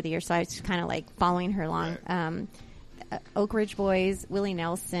genres over the years. So I was kind of like following her along. Oak Ridge Boys, Willie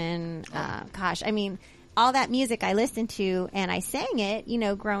Nelson, gosh, I mean, all that music I listened to and I sang it, you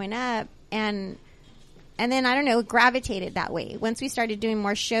know, growing up, and then, I don't know, gravitated that way. Once we started doing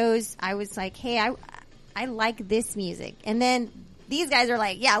more shows, I was like, hey, I like this music. And then these guys are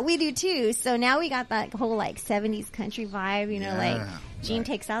like, yeah, we do too. So now we got that whole like 70s country vibe, you know, like Gene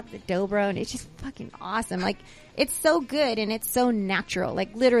takes out the dobro, and it's just fucking awesome. Like, it's so good and it's so natural.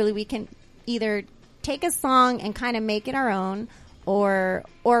 Like, literally, we can either take a song and kind of make it our own, or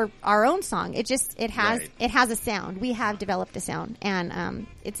our own song. It has a sound. We have developed a sound, and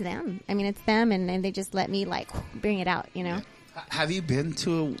it's them. I mean, it's them, and they just let me like bring it out, you know. Have you been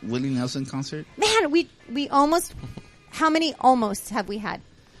to a Willie Nelson concert? Man, we almost. How many almost have we had?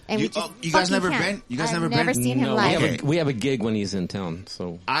 And You- we just oh, you guys fucking never can't. been? You guys I've never been? never seen him No, live. we have a gig when he's in town.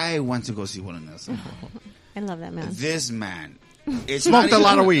 So I went to go see Willie Nelson. I love that man. This man, it's Smoked not a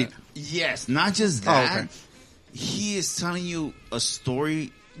lot even- of weed. Yes, not just Oh, that. okay. He is telling you a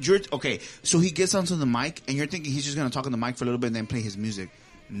story. Okay, so he gets onto the mic, and you're thinking he's just going to talk on the mic for a little bit and then play his music.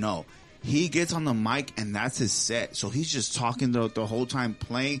 No. He gets on the mic, and that's his set. So he's just talking the whole time,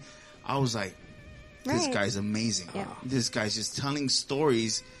 playing. I was like, this Right. guy's amazing. Yeah. This guy's just telling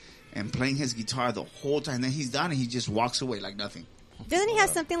stories and playing his guitar the whole time. Then he's done, and he just walks away like nothing. Doesn't he have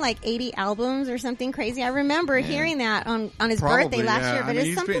something like 80 albums or something crazy? I remember hearing that on his Probably, birthday last yeah. year, but I mean, it's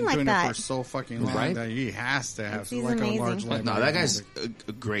he's something been like doing that. it for so fucking long Right? that he has to have He's like amazing. a large library. No, that of guy's music.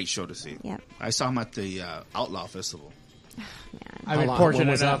 a great show to see. Yep. I saw him at the Outlaw Festival. I've been long- fortunate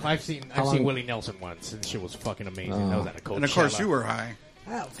when was enough. that? I've seen How long- Willie Nelson once, and she was fucking amazing. That was at a Coachella. And of course, you were high.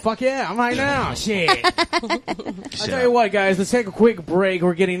 Oh, fuck yeah, I'm high now. Shit. I'll tell you what, guys, let's take a quick break.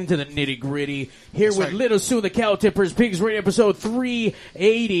 We're getting into the nitty gritty here That's with right. Little Sue, the Cow Tippers, Pigs Radio episode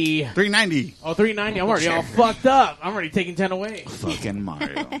 380. 390. Oh, 390. I'm already all fucked up. I'm already taking 10 away. Fucking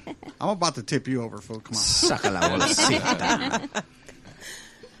Mario. I'm about to tip you over, fool. Come on. Saca la bolsita.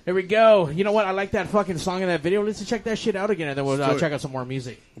 Here we go. You know what? I like that fucking song in that video. Let's check that shit out again, and then we'll Let's do it. check out some more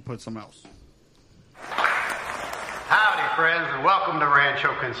music. We'll put some else. Howdy, friends, and welcome to Rancho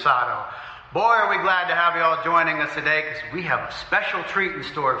Cansado. Boy, are we glad to have y'all joining us today, because we have a special treat in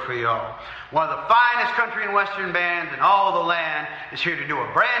store for y'all. One of the finest country and western bands in all the land is here to do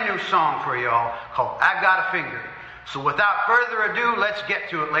a brand new song for y'all called I Got a Finger. So without further ado, let's get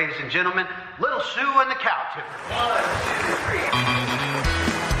to it, ladies and gentlemen. Little Sue and the Cow Tippers. 1, 2,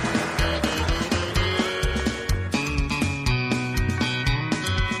 3.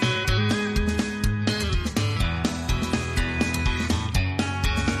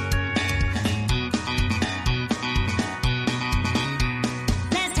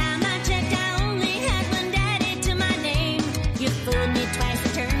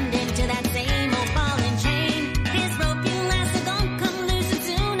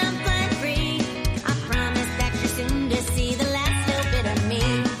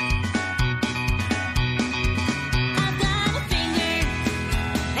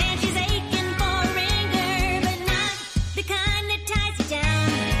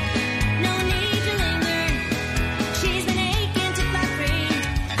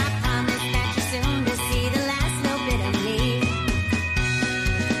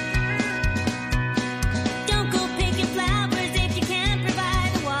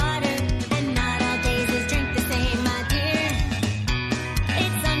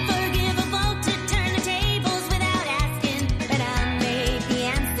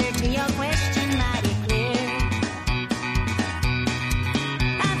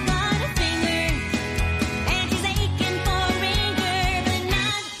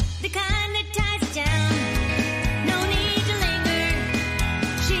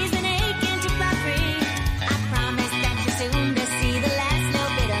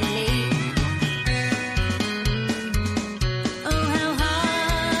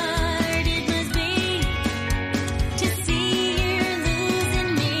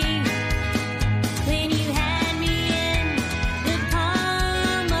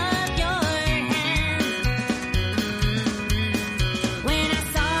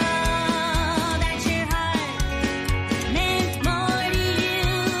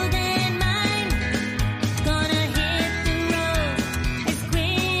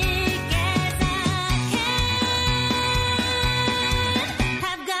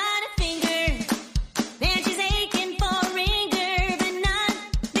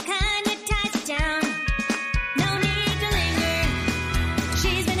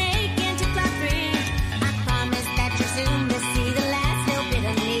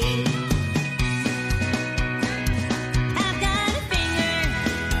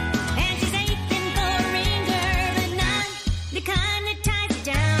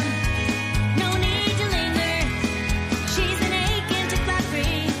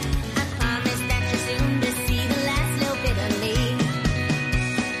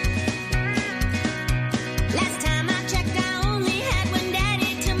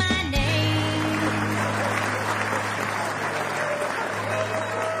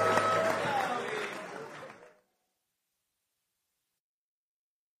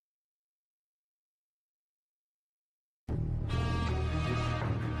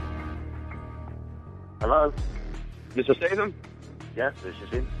 Hello? Mr. Statham? Yes, this is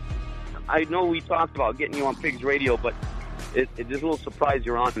him. I know we talked about getting you on Pigs Radio, but there's a little surprise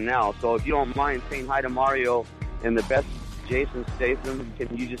you're on now. So if you don't mind saying hi to Mario and the best Jason Statham,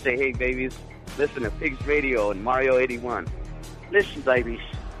 can you just say, hey, babies, listen to Pigs Radio and Mario 81? Listen, babies.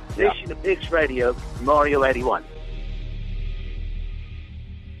 Listen to Pigs Radio, Mario 81.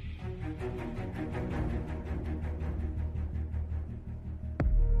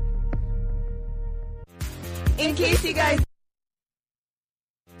 In case you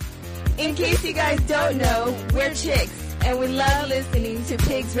guys don't know, we're chicks, and we love listening to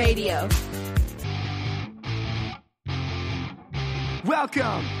Pigs Radio.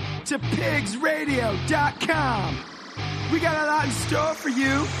 Welcome to pigsradio.com. We got a lot in store for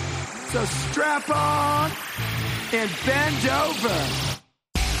you, so strap on and bend over.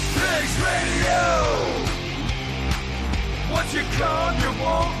 Pigs Radio! Once you come, you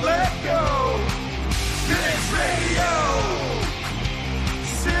won't let go. Pigs Radio!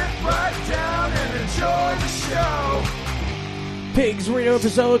 Sit right down and enjoy the show. Pigs Radio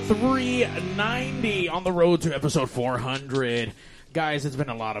episode 390 on the road to episode 400. Guys, it's been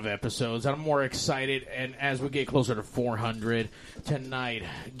a lot of episodes. I'm more excited, and as we get closer to 400 tonight,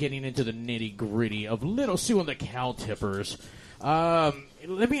 getting into the nitty-gritty of Little Sue and the Cow Tippers. Let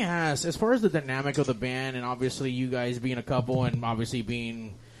me ask, as far as the dynamic of the band, and obviously you guys being a couple, and obviously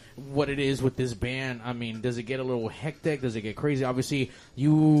being what it is with this band, I mean, does it get a little hectic? Does it get crazy? Obviously,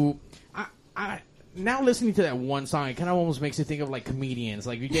 now listening to that one song, it kind of almost makes you think of like comedians.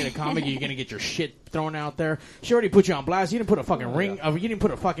 Like, you get a comic, you're gonna get your shit thrown out there. She already put you on blast. You didn't put a fucking ring. You didn't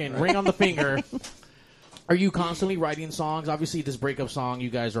put a fucking ring on the finger. Are you constantly writing songs? Obviously, this breakup song, you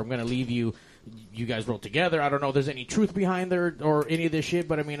guys are. I'm gonna leave you. You guys wrote together. I don't know if there's any truth behind there or any of this shit,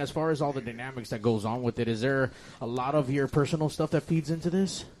 but I mean, as far as all the dynamics that goes on with it, is there a lot of your personal stuff that feeds into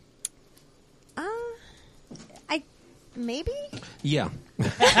this? Maybe? Yeah.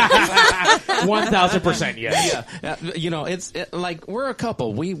 1,000% yes. Yeah. You know, it's like we're a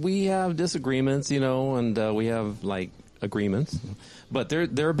couple. We have disagreements, you know, and we have like agreements. But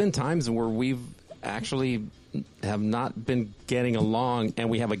there have been times where we've actually have not been getting along, and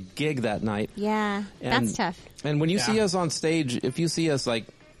we have a gig that night. Yeah, that's tough. And when you see us on stage, if you see us like,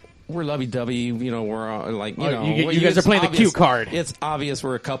 we're lovey-dovey, you know, we're like, you know. You guys are playing the cue card. It's obvious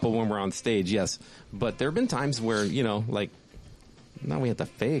we're a couple when we're on stage, yes. But there have been times where, you know, like, now we have to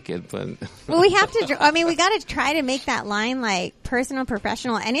fake it, but. Well, we have to, I mean, we got to try to make that line like personal,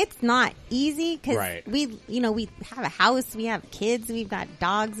 professional, and it's not easy because we have a house, we have kids, we've got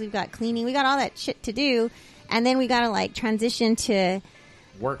dogs, we've got cleaning, we got all that shit to do. And then we got to like transition to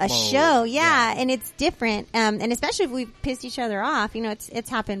work a mode. show, yeah, and it's different, and especially if we've pissed each other off, you know, it's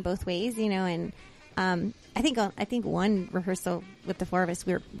happened both ways, you know, and I think one rehearsal with the four of us,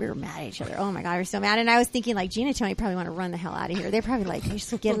 we were mad at each other. Oh my god, we're so mad, and I was thinking like Gina and Tony probably want to run the hell out of here. They're probably like,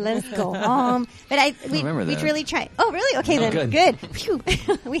 just let us go home. But we really tried. Oh really? Okay, then good. Phew.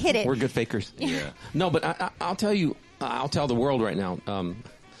 We hit it. We're good fakers. Yeah. No, but I'll tell you, I'll tell the world right now.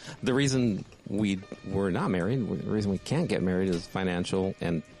 The reason we're not married, the reason we can't get married is financial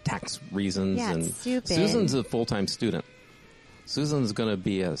and tax reasons. Yeah, and stupid. Susan's a full-time student. Susan's going to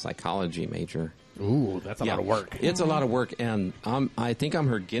be a psychology major. Ooh, that's a lot of work. It's a lot of work, and I think I'm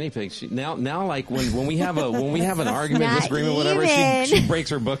her guinea pig. Now, like when we have an argument, disagreement, whatever, she breaks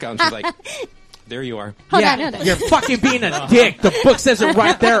her book out and she's like, "There you are." Hold on. You're fucking being a dick. The book says it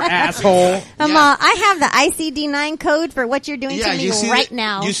right there, asshole. I have the ICD-9 code for what you're doing to me right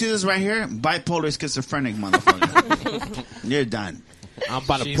now. You see this right here? Bipolar schizophrenic, motherfucker. You're done. I'm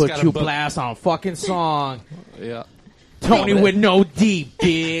about to put you blast on a fucking song. Yeah. Tony with no D,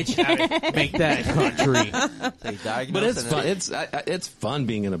 bitch. Make that country. But it's fun. It's fun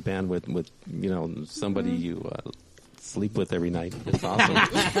being in a band with you know, somebody you sleep with every night. It's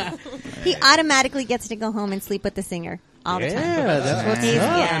awesome. He automatically gets to go home and sleep with the singer all the time. Yeah, that's what's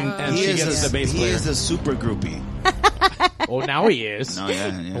up. And she gets the bass player. He is a super groupie. Oh, now he is. No,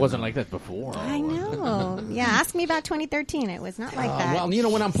 yeah. It wasn't like that before. I know. Yeah, ask me about 2013. It was not like that. Well, you know,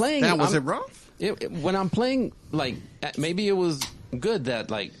 when I'm playing, was it rough? When I'm playing, like, maybe it was good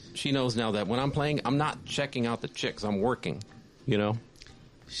that, like, she knows now that when I'm playing, I'm not checking out the chicks. I'm working, you know?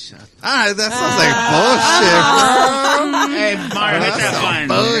 That sounds like bullshit, bro. Hey, Mario, that's fun.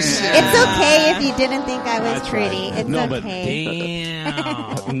 Bullshit. It's okay if you didn't think I was pretty. It's no, okay.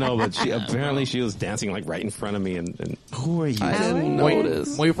 But damn. No, but she was dancing, like, right in front of me, and who are you? I didn't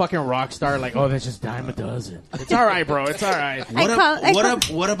notice. When you fucking rock star, like, oh, that's just dime a dozen. It's all right, bro. It's all right.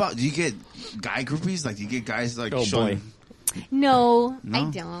 What about? Do you get guy groupies? Like, do you get guys like? Oh boy. No,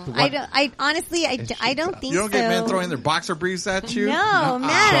 No? I don't. I honestly, I don't think so. You don't get men throwing their boxer briefs at you? No,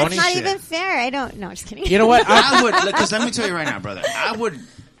 man, Tony it's not shit. even fair. I don't. No, just kidding. You know what? I would, because let me tell you right now, brother.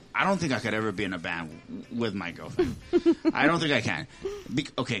 I don't think I could ever be in a band with my girlfriend. I don't think I can.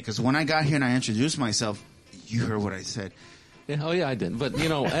 Okay, because when I got here and I introduced myself, you heard what I said. Yeah, oh yeah, I did. But you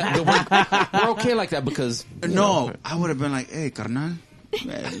know, we're okay like that because No, I would have been like, "Hey, carnal,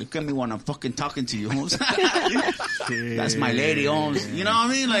 man, look at me when I'm fucking talking to you, Holmes. That's my lady, Holmes. You know what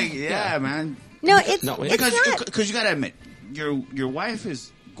I mean? Like, yeah, man. No, it's because you gotta admit, your wife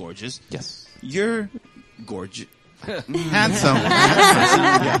is gorgeous. Yes, you're gorgeous. Handsome.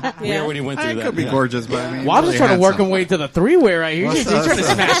 We already went through I that. could be gorgeous, but I mean, Well, I'm just really trying to work handsome. him way to the three-way right here. He's trying to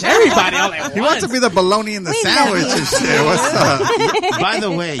smash everybody all at once. He wants to be the bologna in the sandwich and shit. What's up? By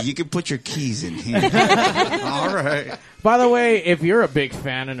the way, you can put your keys in here. All right. By the way, if you're a big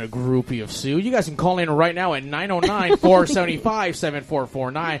fan and a groupie of Sue, you guys can call in right now at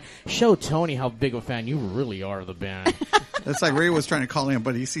 909-475-7449. Show Tony how big a fan you really are of the band. That's like Ray was trying to call in,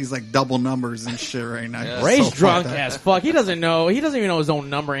 but he sees like double numbers and shit right now. Yeah. Ray's drunk as fuck. He doesn't know. He doesn't even know his own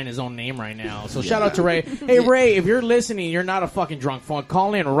number and his own name right now. So shout out to Ray. Hey, Ray, if you're listening, you're not a fucking drunk fuck.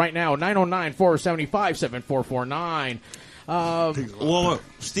 Call in right now, 909-475-7449. Whoa,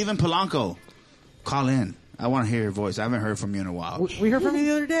 Stephen Polanco, call in. I want to hear your voice. I haven't heard from you in a while. We heard from you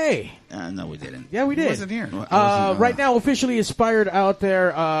the other day. No, we didn't. Yeah, we did. He wasn't here. Right now, officially inspired out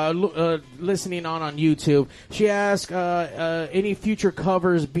there, listening on YouTube. She asked, any future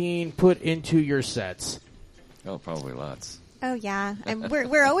covers being put into your sets? Oh, probably lots. Oh yeah, and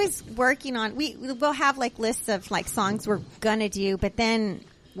we're always working on. We'll have like lists of like songs we're gonna do, but then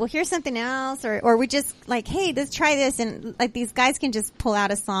we'll hear something else, or we just like, hey, let's try this, and like these guys can just pull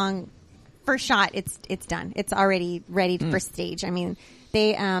out a song. First shot, it's done. It's already ready for stage. I mean,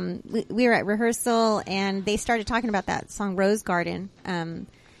 they we were at rehearsal and they started talking about that song Rose Garden, and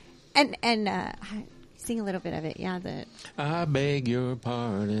sing a little bit of it. Yeah, I beg your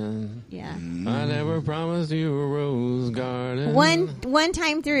pardon. Yeah. I never promised you a rose garden. One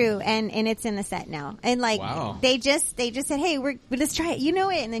time through, and it's in the set now. And like Wow. they just said, hey, let's try it. You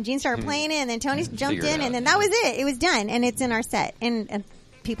know it. And then Gene started playing it, and then Tony jumped Figure it in, out. and then that was it. It was done, and it's in our set. And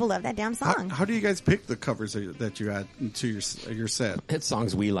people love that damn song. How do you guys pick the covers that you add into your set? It's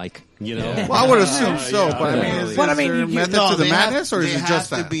songs we like, you know. Well, I would assume so, but I mean, is there a method to the madness, or is it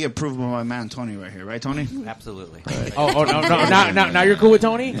just have to that? be approved by my man Tony right here, right, Tony? Absolutely. Oh no! Now you're cool with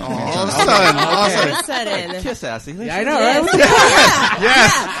Tony? All of a sudden, Kiss that in. Kiss assy. Yeah, I know, right?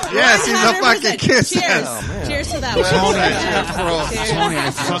 Yes, he's a fucking kiss. Cheers. Oh, man. Cheers to that one. Tony, I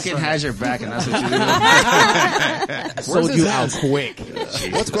fucking has your back, and that's what you do. Sold you out quick.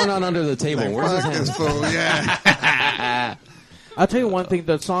 What's going on under the table? Where's his hands? Yeah. I'll tell you one thing.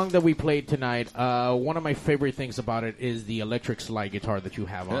 The song that we played tonight, one of my favorite things about it is the electric slide guitar that you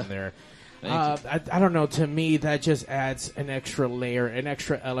have on there. I don't know. To me, that just adds an extra layer, an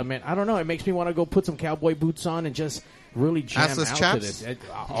extra element. I don't know. It makes me want to go put some cowboy boots on and just really jam Assless out chaps? to this.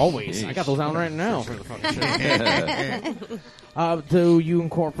 Always. I got those on right now. For the fucking shit. Do you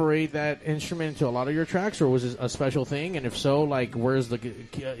incorporate that instrument into a lot of your tracks, or was it a special thing? And if so, like, where's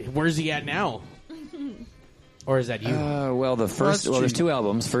he at now? Or is that you? Well, there's two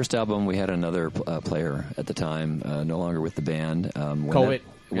albums. First album, we had another player at the time, no longer with the band. COVID.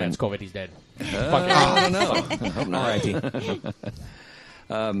 Yeah, it's COVID. He's dead. I don't know. I hope not.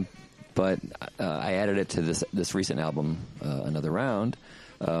 But I added it to this recent album, Another Round.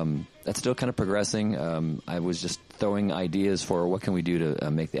 That's still kind of progressing. I was just throwing ideas for what can we do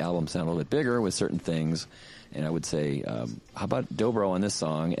to make the album sound a little bit bigger with certain things. And I would say, how about Dobro on this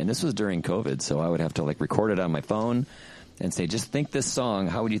song? And this was during COVID, so I would have to like record it on my phone and say, just think this song.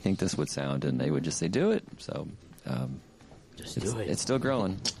 How would you think this would sound? And they would just say, do it. So just do it. It's still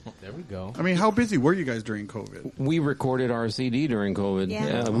growing. There we go. I mean, how busy were you guys during COVID? We recorded our CD during COVID.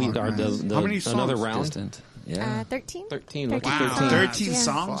 Yeah. We Oh, are nice. the How many songs? another round. Distant. Yeah. 13. 13. 13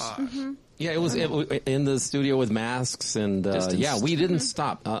 songs? Yeah, it was in the studio with masks, and we didn't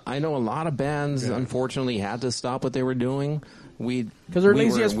stop. I know a lot of bands, unfortunately, had to stop what they were doing. Because they're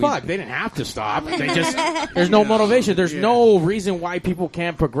lazy as fuck. They didn't have to stop. They just there's no motivation. There's no reason why people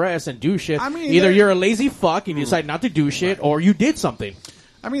can't progress and do shit. I mean, either you're a lazy fuck and you decide not to do shit, or you did something.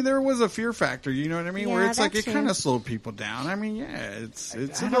 I mean, there was a fear factor, you know what I mean? Yeah, Where it's like that's it true. kind of slowed people down. I mean, yeah, it's a I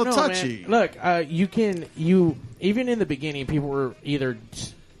little don't know, touchy. man. Look, you even in the beginning, people were either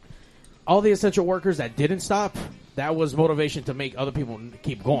all the essential workers that didn't stop that was motivation to make other people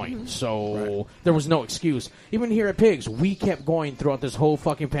keep going. So there was no excuse. Even here at Pigs, we kept going throughout this whole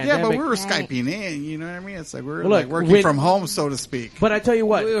fucking pandemic. Yeah, but we were Skyping in, you know what I mean? It's like we're Look, like working from home, so to speak. But I tell you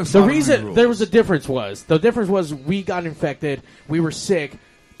what, We were the following reason rules. there was a difference was we got infected, we were sick.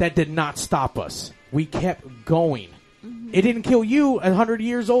 That did not stop us. We kept going. It didn't kill you at 100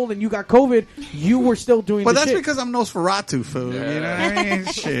 years old and you got COVID. You were still doing But the that's shit. because I'm Nosferatu, fool. You know what I mean?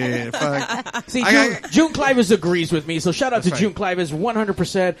 Shit, fuck. See, June Clivis agrees with me, so shout out That's to right. June Clivis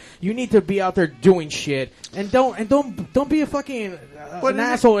 100%. You need to be out there doing shit. And don't be a fucking But an it-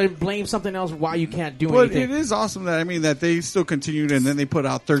 asshole and blame something else why you can't do But anything. it is awesome that they still continued and then they put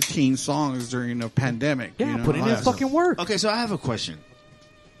out 13 songs during a pandemic. Yeah, you know? put in his fucking work. Okay, so I have a question.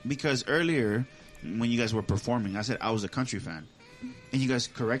 Because earlier, when you guys were performing, I said I was a country fan. And you guys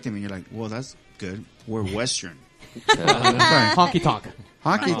corrected me. You're like, well, that's good. We're Western. Honky tonk.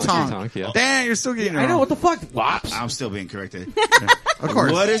 Honky tonk. yeah. Damn, you're still getting it I know, wrong. what the fuck? Wops. I'm still being corrected. Of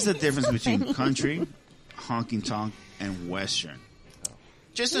course. What is the difference between country, honky tonk, and Western?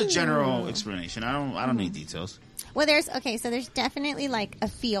 Just a general explanation. I don't need details. Well, there's definitely like a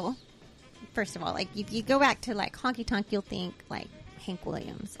feel. First of all, like if you go back to like honky tonk, you'll think like Hank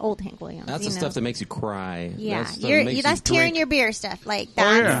Williams, old Hank Williams. That's you the know? stuff that makes you cry. Yeah, That's stuff that makes that's you tearing drink. your beer stuff like Oh,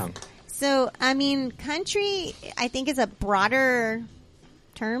 that. yeah. So I mean, country I think is a broader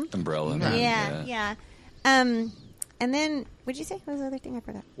term. Umbrella. Yeah. And then what'd you say? What was the other thing? I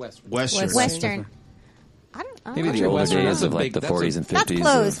forgot. Western. I don't. Maybe the know. older days That's a of like big- the that's a- 40s and That's 50s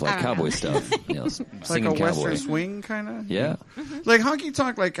close. of like I don't cowboy know. stuff. You know, Like singing a Western cowboy. swing kind of? Yeah. Like honky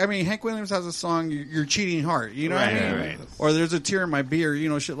tonk, like, I mean, Hank Williams has a song, You're Cheating Heart, you know what I Right, mean? right. Or There's a Tear in My Beer, you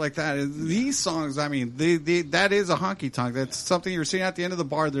know, shit like that. And these songs, I mean, they that is a honky tonk. That's something you're seeing at the end of the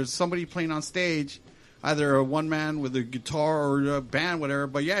bar. There's somebody playing on stage, either a one man with a guitar or a band, whatever.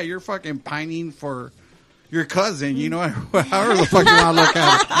 But yeah, you're fucking pining for your cousin, you know, however the fuck you want to look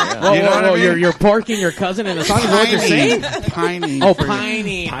at it. Whoa, You know whoa, what I whoa, mean? you're porking your cousin in the song. Is that what you're saying? Pining. Oh, for-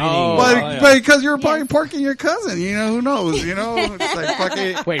 pining. Oh, But because you're probably porking your cousin, you know, who knows, you know? It's like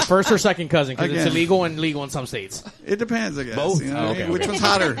fucking... Wait, first or second cousin? Because it's Again. illegal and legal in some states. It depends, I guess. Both? You know Oh, what I okay, mean? Which okay. one's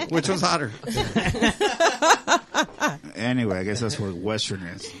hotter? Which one's hotter? Anyway, I guess that's what Western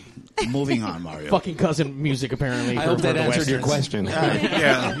is. Moving on, Mario. Fucking cousin music, apparently. I for- hope for that the answered your Westerns. question.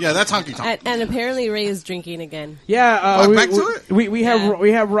 Yeah, that's honky tonk. And apparently Ray is drinking again. Yeah, back to it? we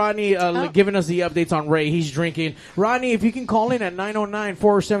have Rodney giving us the updates on Ray. He's drinking. Rodney, if you can call in at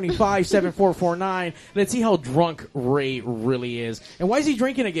 909-475-7449, let's see how drunk Ray really is. And why is he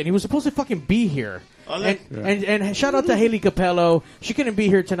drinking again? He was supposed to fucking be here. And shout out to Haley Capello. She couldn't be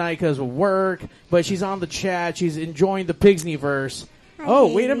here tonight because of work, but she's on the chat. She's enjoying the Pigsneyverse.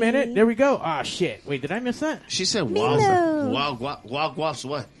 Oh, wait a minute. There we go. Ah, shit. Wait, did I miss that? She said, wow, what's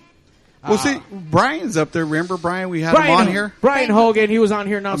what? Well, see, Brian's up there. Remember Brian? We had him on here. Brian Hogan, he was on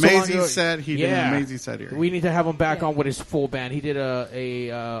here not so long Amazing ago. set. He did an amazing set here. We need to have him back on with his full band. He did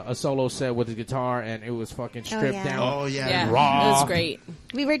a solo set with his guitar, and it was fucking stripped yeah. down. Oh, yeah. Yeah, Raw. it was great.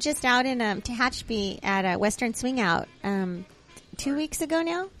 We were just out in Tehachapi at a Western Swing Out 2 weeks ago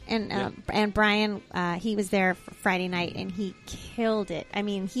now, and Brian he was there for Friday night and he killed it. I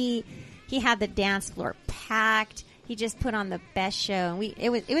mean, he had the dance floor packed. He just put on the best show, and it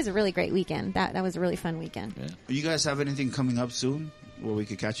was a really great weekend. That was a really fun weekend. You guys have anything coming up soon where we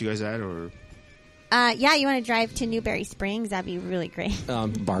could catch you guys at, or Yeah, you want to drive to Newberry Springs? That'd be really great.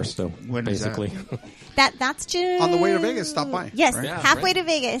 Barstow, When is that? basically. That's June On the way to Vegas, stop by. Yes, right? Yeah, halfway right. to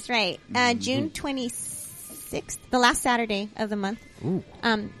Vegas, right? June 26th, the last Saturday of the month. Ooh.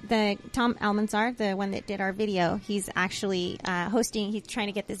 The Tom Almanzar, the one that did our video, he's actually hosting. He's trying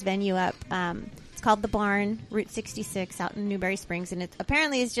to get this venue up. It's called The Barn, Route 66, out in Newberry Springs, and it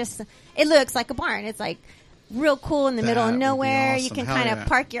apparently is just. It looks like a barn. It's like real cool in the middle That of would be nowhere. You awesome. can Hell kind yeah. of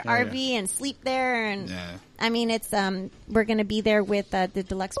park your Hell RV and sleep there, and Yeah. I mean, it's we're going to be there with the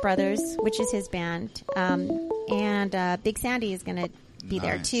Deluxe Brothers, which is his band, and Big Sandy is going to be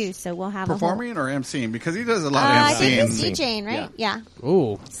there Nice. too. So we'll have Performing or MCing? Because he does a a lot whole. of I think MCing. he's DJing, right? Yeah.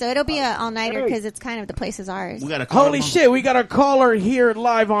 Ooh. So it'll be a all nighter because it's kind of the place is ours. we got a call. Holy shit, we got a caller here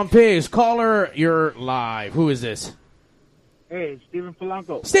live on Pigs. Caller, you're live. Who is this? Hey, it's Steven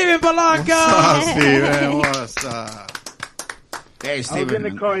Polanco. Steven Polanco! What's up, Steven? What's up? Hey, I was going to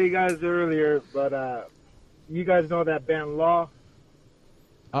Steven. call you guys earlier, but you guys know that band Law?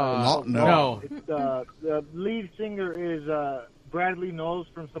 No. No. It's, the lead singer is Bradley Knowles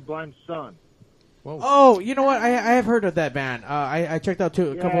from Sublime Sun. Oh, you know what? I have heard of that band. I checked out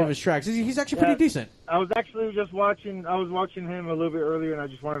a couple Yeah. of his tracks. He's actually Yeah. pretty decent. I was actually just watching. I was watching him a little bit earlier, and I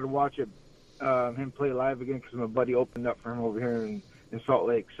just wanted to watch him play live again because my buddy opened up for him over here in Salt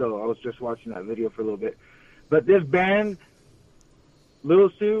Lake. So I was just watching that video for a little bit. But this band,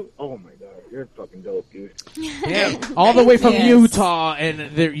 Little Sue, oh my god, you're fucking dope, dude. Yeah, all the way from Utah,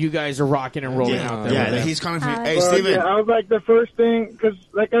 and you guys are rocking and rolling out there. Yeah, he's coming from. Hey, Steven. Yeah, I was like the first thing because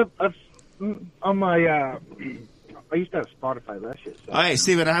like I've on my I used to have Spotify that shit. So. All right,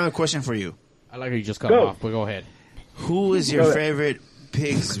 Steven, I have a question for you. I like how you just cut off, but go ahead. Who is your favorite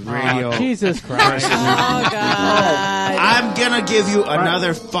Pigs Radio? Jesus Christ! Oh God! I'm gonna give you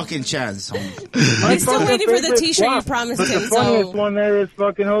another fucking chance. He's still waiting for the T-shirt you promised But him. the funniest So one there is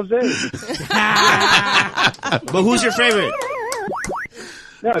fucking Jose. But who's your favorite?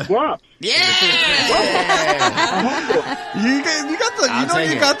 Yeah, Guap. You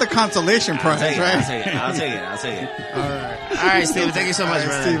got the consolation prize, right? I'll take it. All right, Steven. Thank you so much,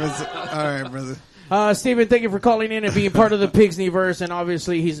 brother. All right, brother. Steven, thank you for calling in and being part of the Pigsneyverse, and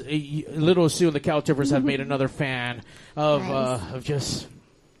obviously Little Sue and the Cow Tippers have made another fan of just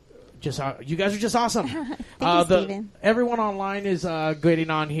you guys are just awesome. Thank you, Steven. Everyone online is getting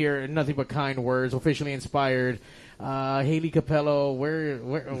on here. Nothing but kind words. Officially inspired. Haley Capello,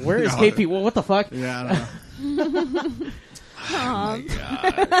 where is KP? Well, what the fuck? Yeah, I don't know. Oh my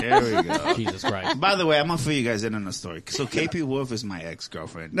God. There we go. Jesus Christ. By the way, I'm gonna fill you guys in on a story. So KP Wolf is my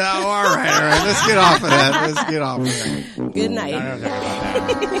ex-girlfriend. No, all right. Let's get off of that. Good night.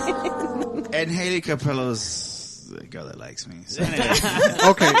 And Haley Capello's the girl that likes me. So anyway.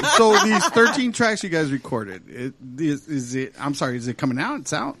 Okay, so these 13 tracks you guys recorded, is it coming out?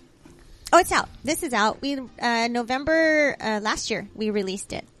 It's out? Oh, it's out. This is out. We November last year we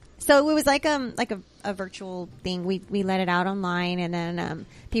released it. So it was like a virtual thing. We let it out online, and then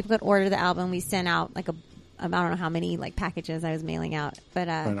people could order the album. We sent out I don't know how many packages I was mailing out, but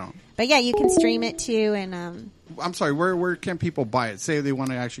yeah, you can stream it too. And I'm sorry, where can people buy it? Say they want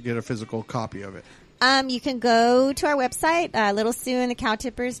to actually get a physical copy of it. You can go to our website,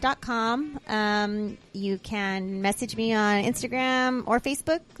 LittleSueandtheCowTippers.com. You can message me on Instagram or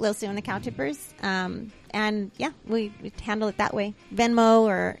Facebook, Little Sue and the Cow Tippers. And yeah, we handle it that way. Venmo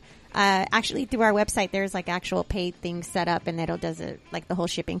or, actually through our website, there's actual paid things set up, and it'll does it the whole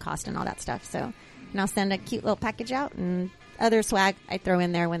shipping cost and all that stuff. So, and I'll send a cute little package out, and other swag I throw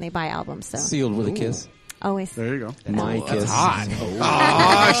in there when they buy albums. So sealed with a kiss. Always. There you go. My kiss. That's hot.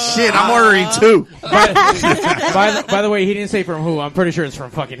 Oh, shit. I'm ordering two. By the way, he didn't say from who. I'm pretty sure it's from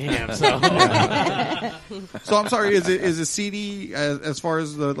fucking him. So I'm sorry. Is it CD as far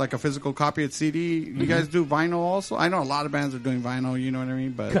as a physical copy of CD? You guys do vinyl also? I know a lot of bands are doing vinyl. You know what I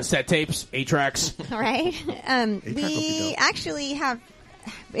mean? But cassette tapes, 8-tracks. All right. We actually have.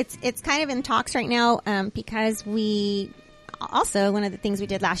 It's kind of in talks right now because we. Also, one of the things we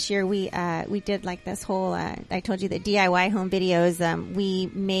did last year, we did this whole, I told you the DIY home videos. We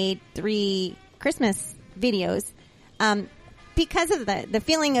made 3 Christmas videos, because of the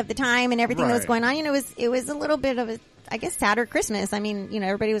feeling of the time and everything that was going on. It was a little bit of a, I guess, sadder Christmas. I mean,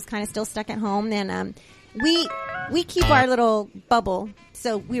 everybody was kind of still stuck at home. And, we keep our little bubble,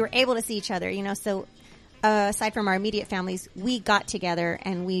 so we were able to see each other, so, aside from our immediate families, we got together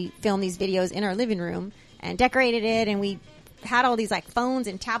and we filmed these videos in our living room and decorated it, and we had all these phones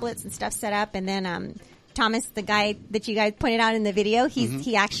and tablets and stuff set up, and then Thomas, the guy that you guys pointed out in the video,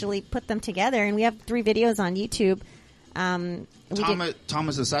 he actually put them together, and we have 3 videos on YouTube. Thomas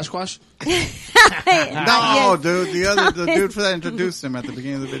the Sasquatch? No, dude. The dude for that introduced him at the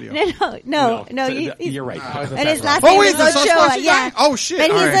beginning of the video. No. You're right. And his last name is Ochoa. Yeah. Oh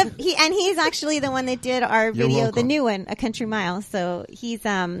shit! But he's actually the one that did our video, the new one, A Country Mile. So he's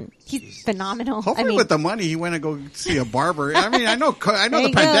phenomenal. Hopefully, with the money, he went to go see a barber. I mean, I know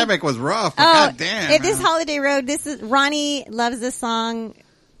the pandemic was rough. But God damn. This holiday road. Ronnie loves this song.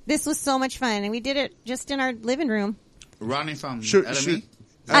 This was so much fun, and we did it just in our living room. Ronnie from LME?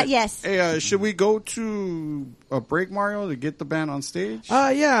 Yes. Hey, should we go to a break, Mario, to get the band on stage?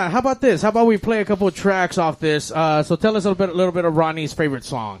 Yeah. How about this? How about we play a couple of tracks off this? So tell us a little bit of Ronnie's favorite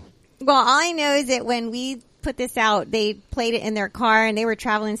song. Well, all I know is that when we put this out, they played it in their car, and they were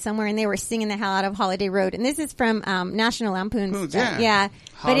traveling somewhere, and they were singing the hell out of Holiday Road. And this is from National Lampoon's. Yeah.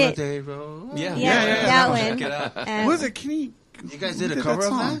 Holiday Road. Yeah, that one. Check it out. Was it? You guys did a cover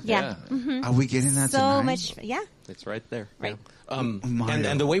of that? Yeah. Mm-hmm. Are we getting that so tonight? much? Yeah. It's right there. Right. Yeah.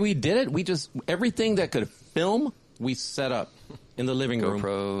 And the way we did it, we just everything that could film, we set up in the living room.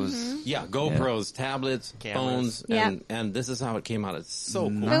 GoPros. Mm-hmm. Yeah, GoPros, tablets, Cameras. phones, and this is how it came out. It's so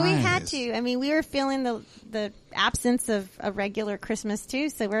cool. But we had to. I mean, we were feeling the absence of a regular Christmas too,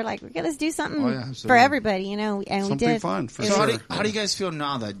 so we're like, okay, let's do something for everybody, and something we did. Fun for So sure. how do you guys feel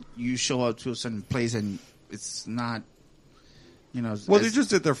now that you show up to a certain place and it's not, Well, they just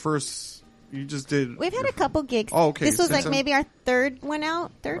did their first. You just did. We've had a couple gigs. Oh, okay. This was maybe our third one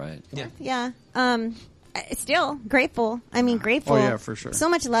out. Third. Right. Yeah. Yeah. still grateful. I mean, grateful. Oh, yeah, for sure. So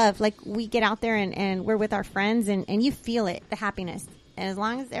much love. Like, we get out there and we're with our friends and you feel it, the happiness. And as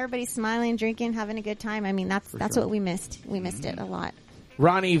long as everybody's smiling, drinking, having a good time, I mean, that's what we missed. We missed it a lot.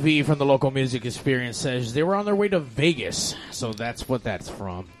 Ronnie V from the Local Music Experience says they were on their way to Vegas. So that's what that's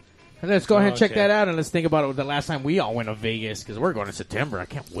from. And let's go ahead and check that out, and let's think about it the last time we all went to Vegas, because we're going in September. I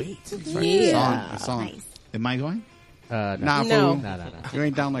can't wait. Yeah. It's on. Nice. Am I going? Nah, No. fool. No. You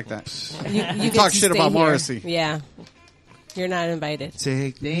ain't down like that. You You get talk to shit stay about here. Morrissey. Yeah. You're not invited.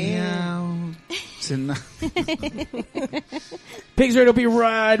 Take me out tonight. Pigs Radio will be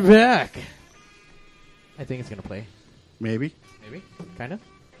right back. I think it's going to play. Maybe. Maybe. Kind of.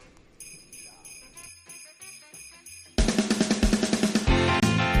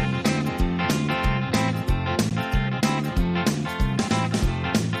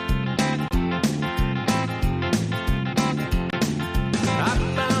 I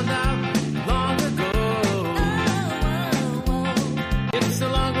found out long ago. It's a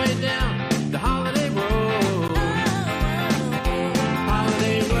long way down the holiday road.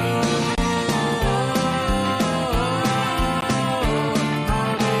 Holiday road.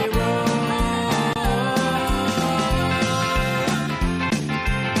 Holiday road.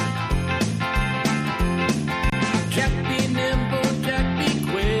 Can't be nimble, can't be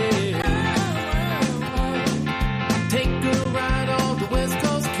quick. Take a ride on the West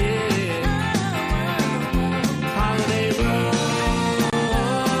Coast kid. Holiday road.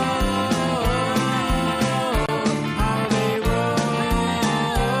 Holiday road.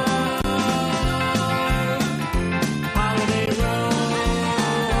 Holiday road.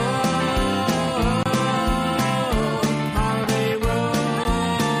 Holiday road.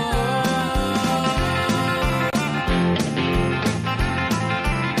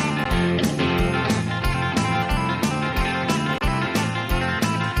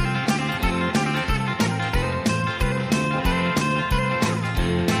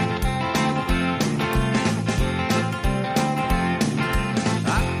 I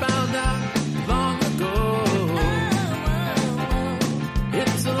found out long ago.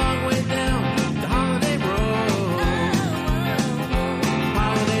 It's a long way down the holiday road.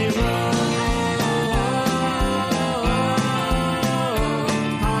 Holiday road.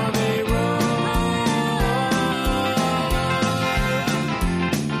 Holiday road.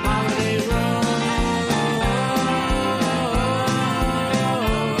 Holiday road.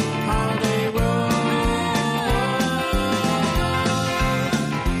 Holiday road.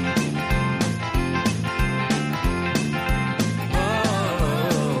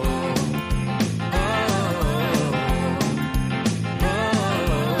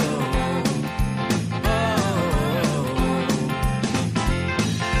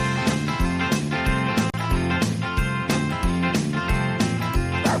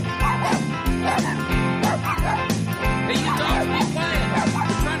 Hey, you dogs, be quiet.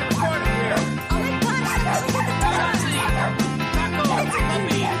 We're trying to record it here. Chelsea, Taco,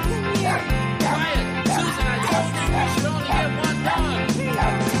 Puppy, quiet. Susan, I told you we should only get one dog.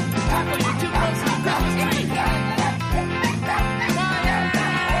 Taco, you're too close to the Christmas tree.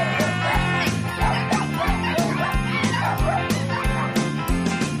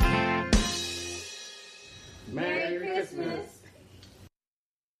 Merry Christmas.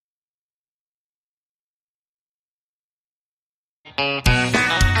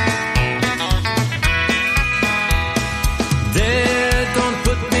 They're gonna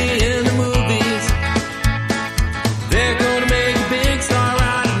put me in the movies. They're gonna make a big star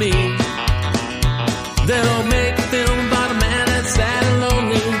out of me. They'll make a film about a man that's sad and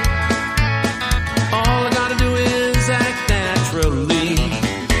lonely. All I gotta do is act naturally.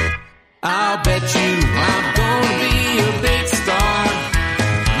 I'll bet you I'm gonna be a big star.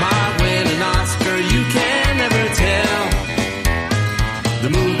 Might win an Oscar, you can never tell. The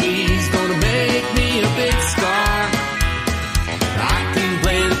movie's gonna make me a big star. I can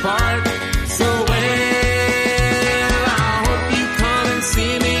play the part so well. I hope you come and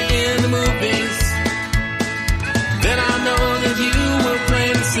see me in the movies. Then I know that you will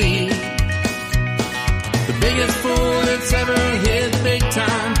plainly see the biggest fool that's ever hit big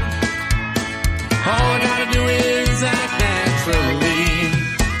time. All I gotta do is act naturally.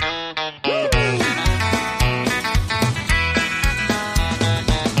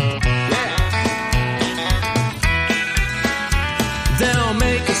 They'll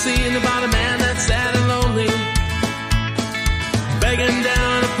make a scene about a man that's sad and lonely, begging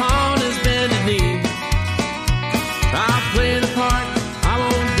down upon his bended knee. I'll play the part, I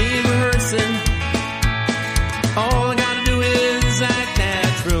won't be rehearsing. All I gotta do is act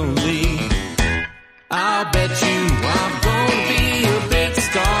naturally. I'll bet you I'm gonna be a big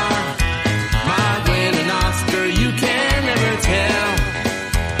star. Might win an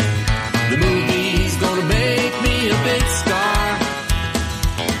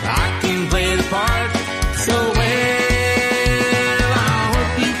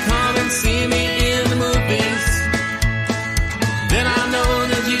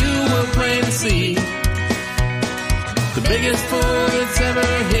biggest fool that's ever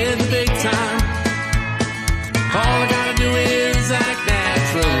hit the big time. All I gotta do is act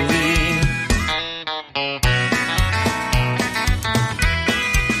naturally.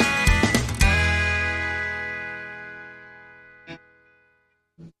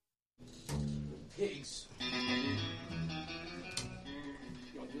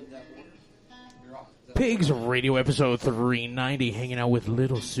 Pigs Radio episode 390, hanging out with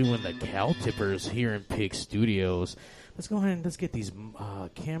Little Sue and the Cow Tippers here in Pig Studios. Let's go ahead and let's get these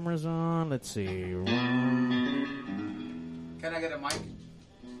cameras on. Let's see. Can I get a mic?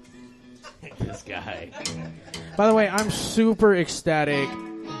 This guy. By the way, I'm super ecstatic.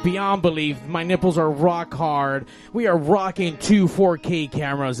 Beyond belief. My nipples are rock hard. We are rocking 2 4K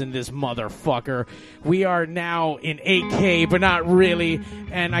cameras in this motherfucker. We are now in 8K, but not really.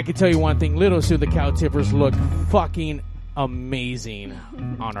 And I can tell you one thing. Little Sue the Cow Tippers look fucking amazing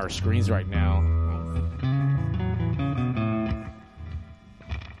on our screens right now.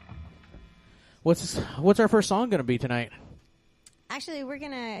 What's our first song gonna be tonight? Actually, we're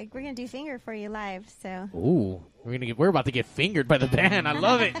gonna do Finger for you live. So. Ooh, we're about to get fingered by the band. I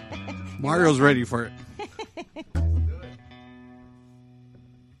love it. Mario's ready for it.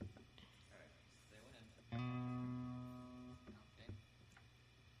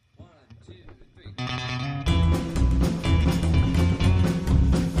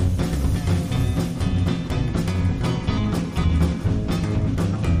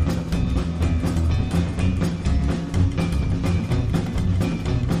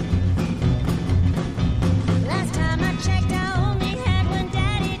 Last time I checked, I only had one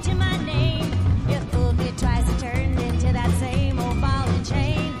daddy to my name. You fooled me twice and turned into that same old ball and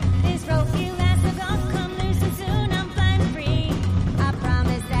chain. This rope you last have all come loose and soon I'm flying free. I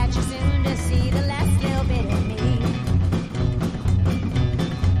promise that you're soon to see the last little bit of me.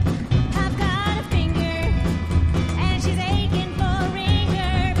 I've got a finger and she's aching for a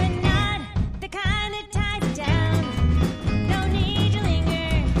ringer, but not the kind that ties it down. No need to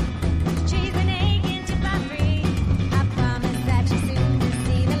linger. She's been aching to fly free. I promise that you're soon to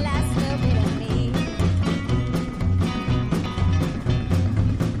see the last little bit of me.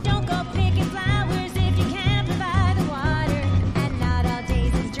 Don't go picking flowers if you can't provide the water, and not all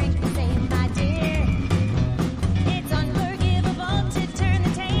daisies drink the same, my dear. It's unforgivable to turn the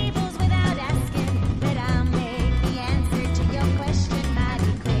tables without asking, but I'll make the answer to your question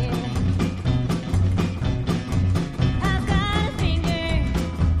mighty clear. I've got a finger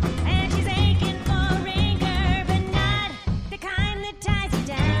and she's aching for a ringer, but not the kind that ties you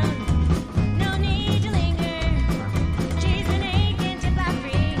down. No need to linger. She's been aching to fly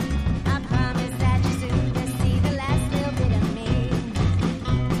free. I promise that you're soon to see the last little bit of me.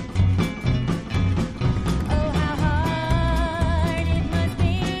 Oh, how hard it must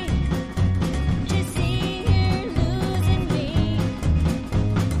be to see her losing me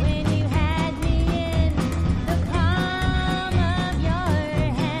when you had me in the palm of your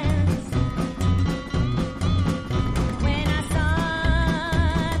hands. When I saw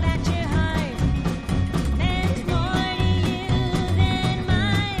that your heart meant more to you than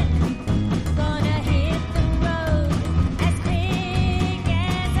mine, gonna hit the road as quick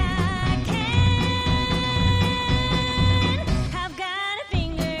as I can. I've got a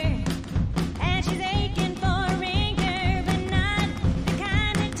finger and she's aching for a ringer, but not the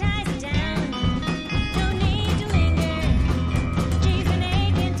kind that ties it down. No need to linger. She's been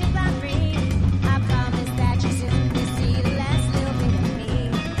aching to fly free. I promise that you're soon to see the last little bit of me.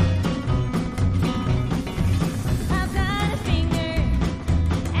 I've got a finger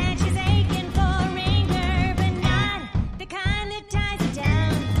and she's aching for a ringer, but not the kind that ties it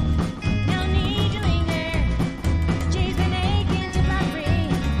down. No need to linger. She's been aching to fly free.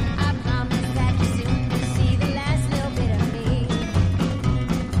 I promise that you're soon to see the last little bit of me.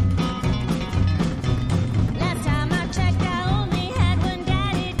 Last time I checked, I only had one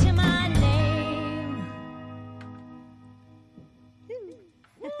daddy to my name.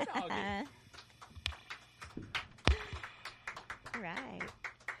 Right.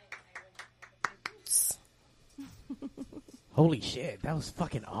 Holy shit, that was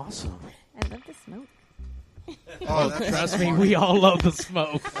fucking awesome. I love the smoke. Oh, that's Trust Mario. me, we all love the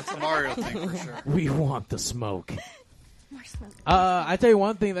smoke. That's a Mario thing for sure. We want the smoke. More smoke. I tell you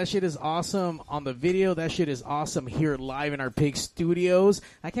one thing, that shit is awesome on the video. That shit is awesome here live in our Pig Studios.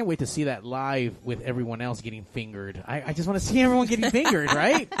 I can't wait to see that live with everyone else getting fingered. I just want to see everyone getting fingered,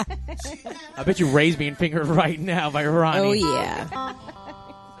 right? I bet you Ray's being fingered right now by Ronnie. Oh, yeah.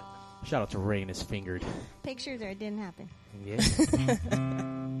 Shout out to Ray and his fingered. Pictures or it didn't happen. Yeah.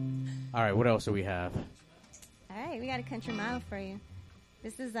 All right, what else do we have? All right, we got a country mile for you.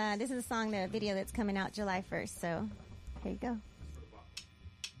 This is a song, the video that's coming out July 1st. So Here you go.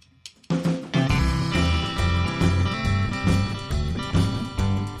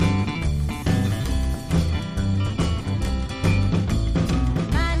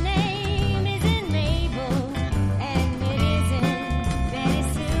 My name isn't Mabel, and it isn't Betty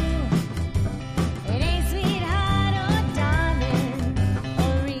Sue. It ain't sweetheart or darling,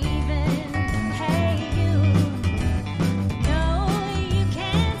 or even hey you. No, you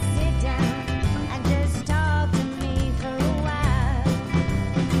can't sit down and just talk to me for a while.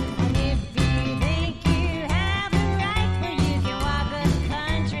 And if you think you have a right, well, you can walk a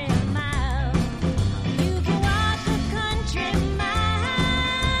country mile. You can walk a country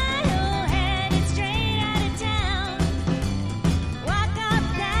mile, headed straight out of town. Walk up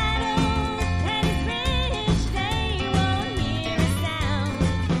that old petty bridge, they won't hear a sound.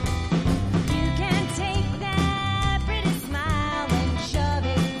 You can take that pretty smile and shove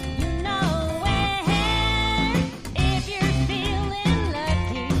it, you know where. If you're feeling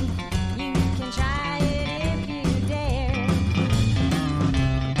lucky, you can try it if you dare.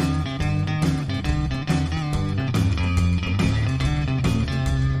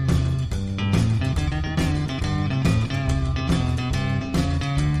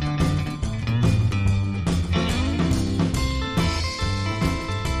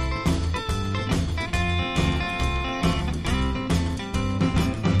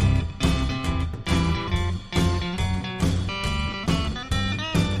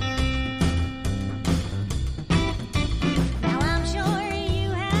 Now I'm sure you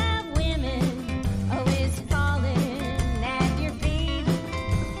have women always falling at your feet,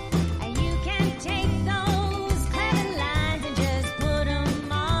 and you can take those clever lines and just put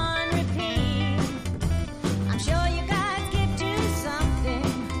 'em on repeat. I'm sure you guys get to something,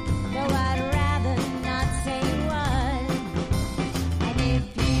 though I'd rather not say what. And if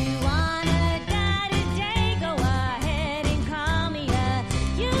you wanna die today, go ahead and call me up.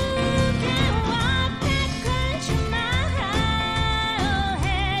 You can walk that country mile,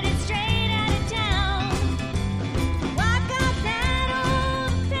 headed straight out of town. Walk up that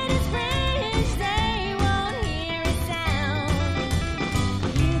old Pettis Bridge, they won't hear a sound.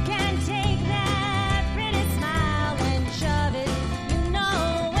 You can take that pretty smile and shove it, you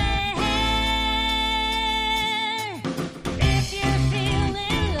know where. If you're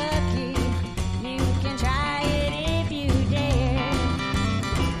feeling lucky, you can try it if you dare.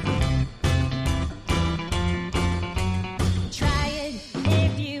 Try it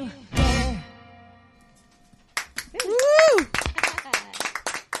if you dare.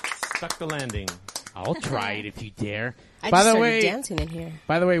 Stuck the landing. I'll try it if you dare. I By just the started way, dancing in here.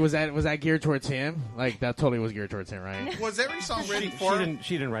 By the way, was that geared towards him? Like that totally was geared towards him, right? Was every song ready She for?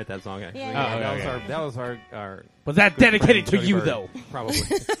 she didn't write that song. Actually. Yeah. Oh, okay. that was our. Was that good dedicated friend, to you, Jody though? Bird. Probably.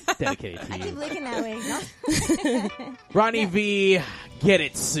 Dedicated to I keep you. looking that way. No? Ronnie V, get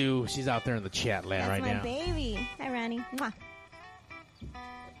it, Sue. She's out there in the chat land That's right my now. baby. Hi, Ronnie. Mwah.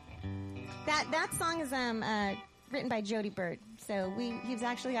 That song is written by Jody Bird. So he's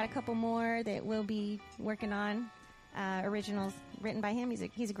actually got a couple more that we'll be working on. Originals written by him.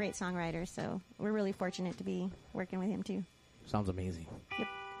 He's a great songwriter. So we're really fortunate to be working with him too. Sounds amazing. Yep.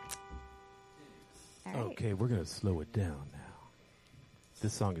 All right. Okay, we're gonna slow it down now.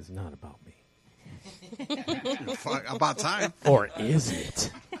 This song is not about me. Fuck, about time. Or is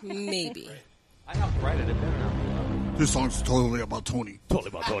it? Maybe. I helped write it. It better not be. This song's totally about Tony. Totally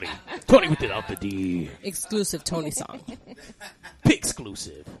about Tony. Tony with it out the D. Exclusive Tony song.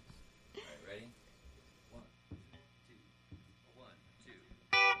 Exclusive. Ready? 1, 2, 1,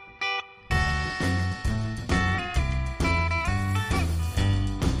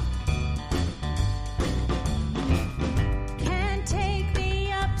 2. Can't take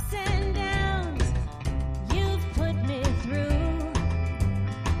the ups and downs you've put me through.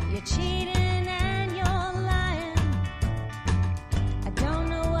 You're cheating and you're lying. I don't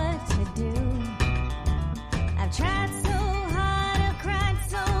know what to do. I've tried so hard, I've cried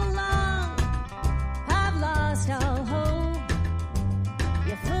so long. I've lost all hope.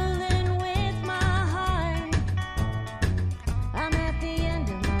 You're fooling with my heart. I'm at the end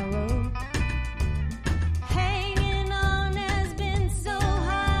of my rope. Hanging on has been so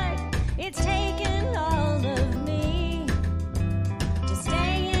hard. It's taken all of me to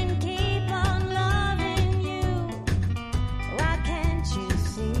stay and keep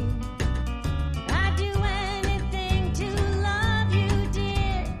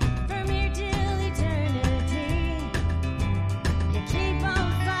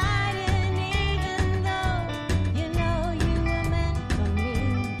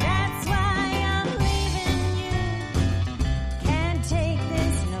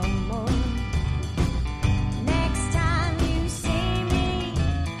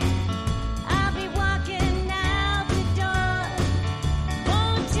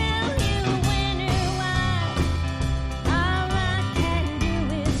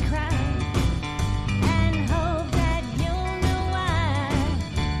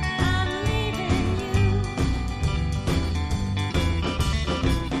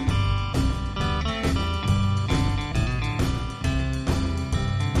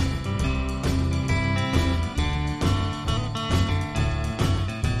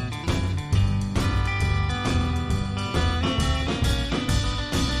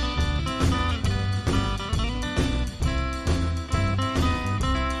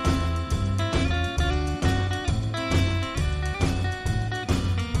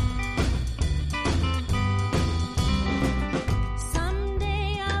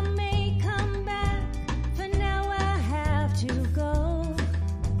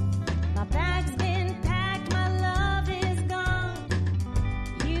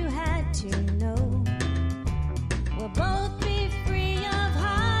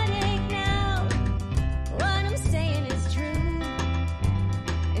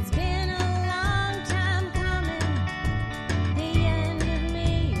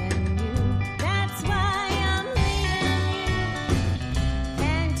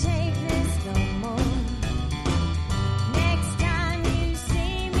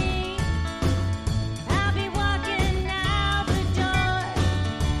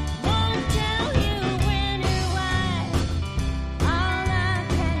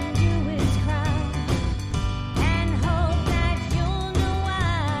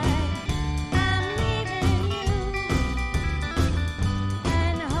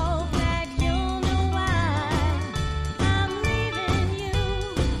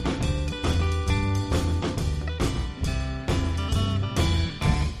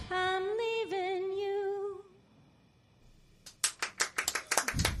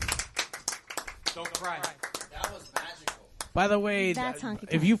Don't cry. That was magical. By the way, That's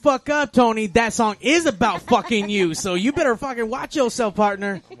honky if you fuck up, Tony, that song is about fucking you. So you better fucking watch yourself,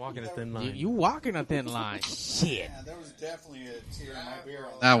 partner. Walking a thin line. You walking a thin line. Shit. Yeah, there was definitely a tear in my beer.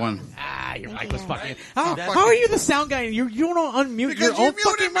 That one. Ah, your mic was fucking. How are you the sound guy and you don't unmute Because your you own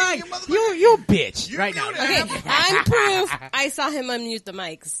fucking muted me, mic? You bitch right now. Okay, I'm proof. I saw him unmute the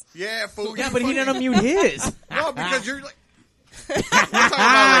mics. Yeah, fool. Yeah, you but he fucking- didn't unmute his. No, because you're like. We'll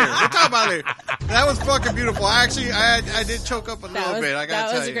talk about it later. That was fucking beautiful. I actually, I did choke up a little bit. I gotta that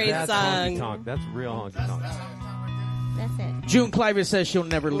tell was a you. great That's song. honky tonk. That's real honky tonk. That's it. June Cliver says she'll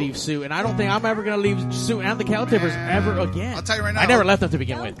never leave Sue, and I don't think I'm ever going to leave Sue and the Cow Tippers ever again. I'll tell you right now. I never left them to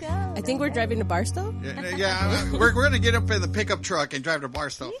begin with. I think we're driving to Barstow. Yeah, we're gonna get up in the pickup truck and drive to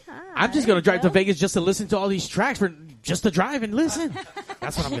Barstow. I'm just going to drive to Vegas just to listen to all these tracks for just to drive and listen.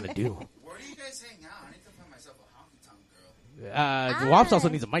 That's what I'm going to do. Where do you guys hang out? I need to find myself a honky tonk girl. Wops also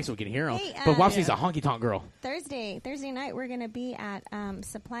needs a mic so we can hear him, Hey, but Wops needs a honky tonk girl. Thursday night, we're going to be at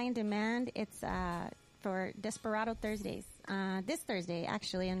Supply and Demand. It's for Desperado Thursdays. This Thursday,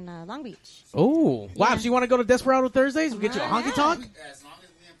 actually, in Long Beach. Oh, Wops, you want to go to Desperado Thursdays? We'll get you a honky tonk? As long as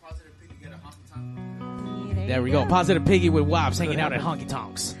me and Positive Piggy get a honky tonk. There we go. Positive Piggy with Wops hanging out at honky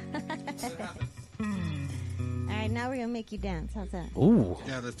tonks. All right, now we're going to make you dance. How's that? Ooh.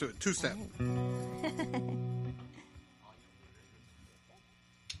 Yeah, let's do it. 2-step.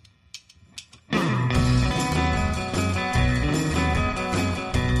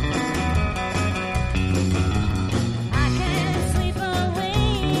 I can't sleep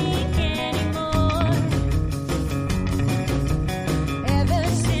awake anymore. Ever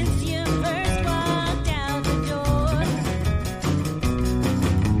since you first walked out the door,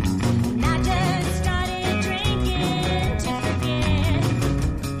 and I just started drinking to forget.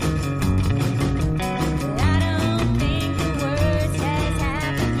 I don't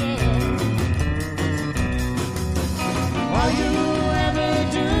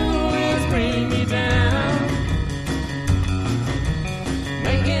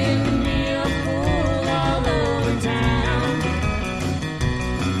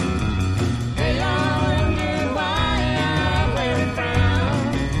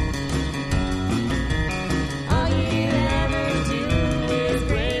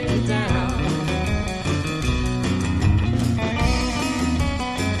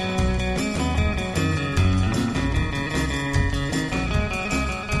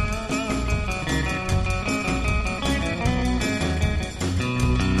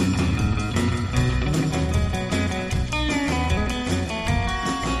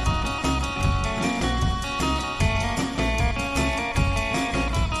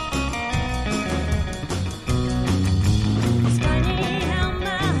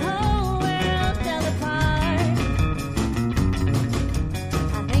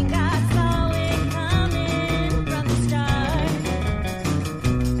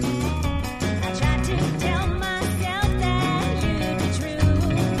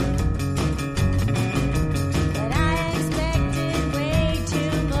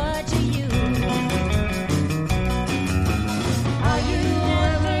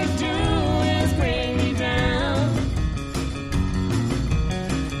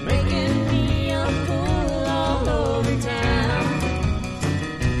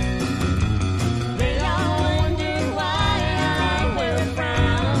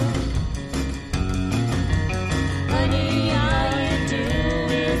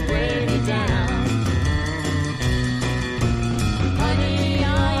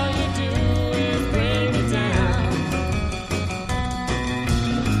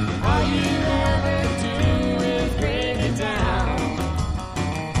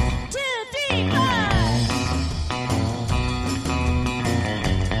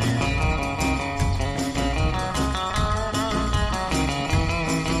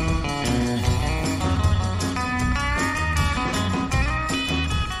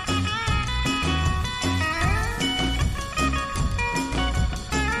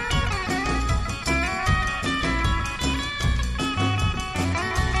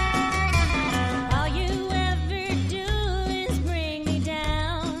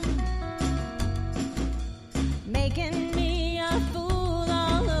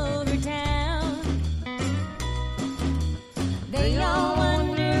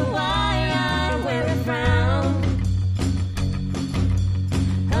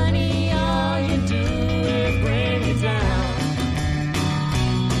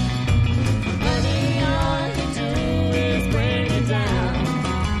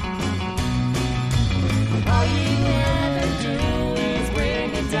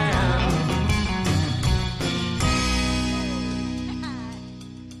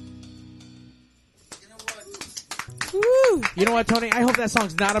You know what, Tony? I hope that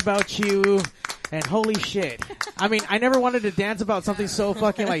song's not about you. And holy shit. I mean, I never wanted to dance about something so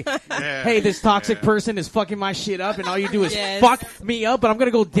fucking like, hey, this toxic person is fucking my shit up and all you do is Yes. fuck me up, but I'm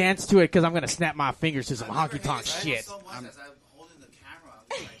gonna go dance to it because I'm gonna snap my fingers to some honky tonk shit.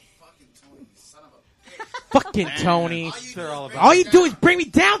 Fucking Tony. All you do is bring me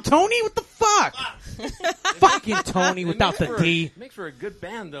down, Tony. What the fuck? Fucking Tony without the D. Makes for a good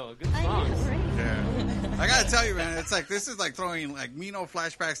band, though. A good song. I gotta tell you, man, it's like this is like throwing like Mino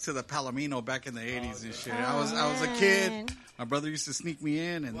flashbacks to the Palomino back in the '80s and shit. I was a kid. My brother used to sneak me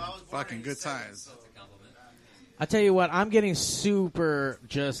in, and fucking good times. I tell you what, I'm getting super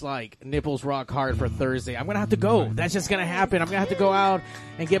just like nipples rock hard for Thursday. I'm gonna have to go. That's just gonna happen. I'm gonna have to go out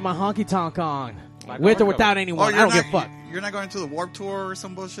and get my honky tonk on, with or without anyone. I don't give a fuck. You're not going to the Warp Tour or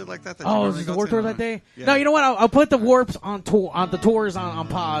some bullshit like that? Oh, is it the Warp Tour that day? Yeah. No, you know what? I'll put the Warps on tour, on the tours on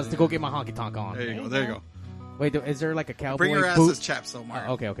pause to go get my honky tonk on. There you go. There you go. Wait, is there like a cowboy Bring your boot? ass as chaps, though, Mark.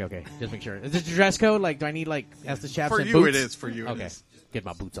 Oh, okay. Just make sure. Is this the dress code? Like, do I need like ass as chaps For and you boots? it is, for you it Okay, is. get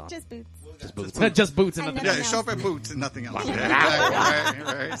my boots on. Just boots. Just boots. Just boots and nothing Yeah, else. show up at boots and nothing else.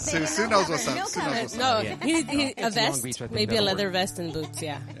 Right. Sue knows what's up. Sue knows what's No, up. he a Long vest, Beach, I think maybe a that'll leather work. vest and boots.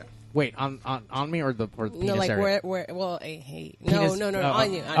 Yeah. Wait, on me or the penis No, like area? where? Well, hey, Penis? no, Oh,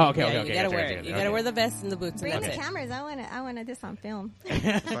 on you. On oh, you. okay, Yeah, okay, you okay, gotta gotcha, wear gotcha, it. You okay. gotta wear the vest and the boots, Bring and the that's it. cameras. I want this on film.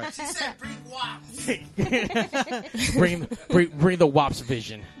 bring the Wops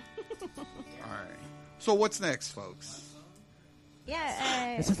vision. All right. So what's next, folks?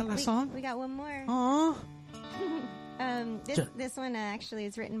 Yeah. Is this the last song? We got one more. Aww. This one actually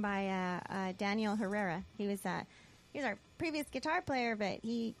is written by Daniel Herrera. He was our previous guitar player, but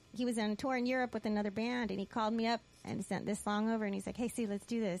he was on tour in Europe with another band, and he called me up and sent this song over, and he's like, "Hey, Sue, let's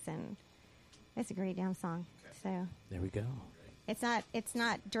do this," and it's a great damn song. So there we go. It's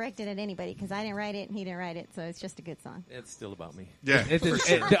not directed at anybody because I didn't write it and he didn't write it, so it's just a good song. It's still about me. Yeah,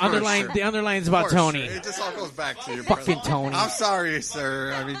 the underline's about For Tony. sure. It just all goes back to you, Fucking brother. Tony. I'm sorry,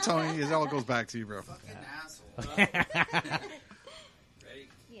 sir. I mean, Tony, it all goes back to you, bro.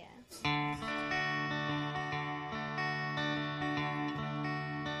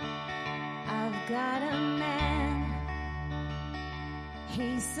 I've got a man,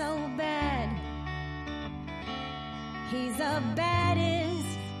 he's so bad, he's the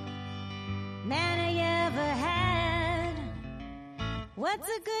baddest man I ever had. What's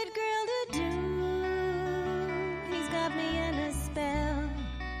a good girl to do? He's got me in a spell,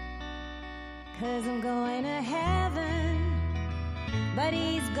 'cause I'm going to heaven, but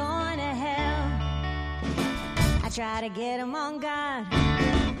he's going to hell. I try to get him on God,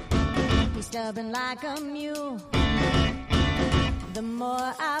 he's stubborn like a mule. The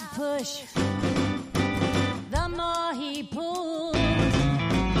more I push, the more he pulls.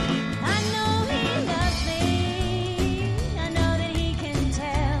 I know he loves me, I know that he can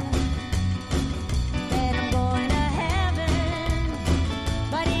tell that I'm going to heaven,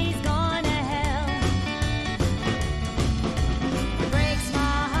 but he's going to hell. It breaks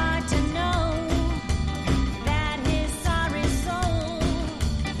my heart to know that his sorry soul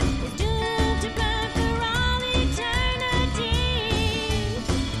is doomed to burn for all eternity.